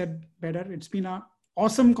what you said better. It's been an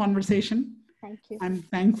awesome conversation. Thank you. I'm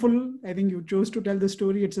thankful. I think you chose to tell the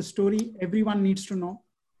story. It's a story everyone needs to know,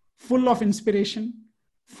 full of inspiration,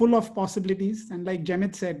 full of possibilities. And like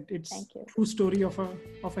Jaimit said, it's a true story of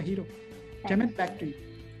a hero. Jaimit, back to you.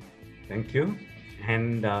 Thank you.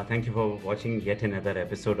 And thank you for watching yet another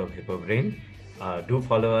episode of Hippo Brain. Do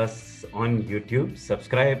follow us on YouTube,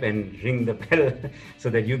 subscribe and ring the bell so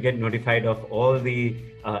that you get notified of all the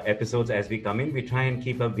episodes as we come in. We try and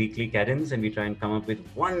keep a weekly cadence and we try and come up with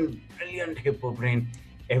one brilliant Hippo Brain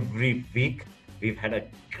every week. We've had a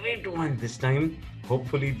great one this time.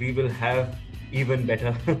 Hopefully we will have even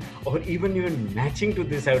better or even matching to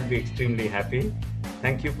this. I would be extremely happy.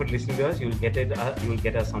 Thank you for listening to us. You'll get it. You'll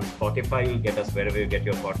get us on Spotify. You'll get us wherever you get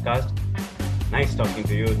your podcast. Nice talking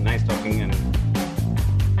to you. Nice talking and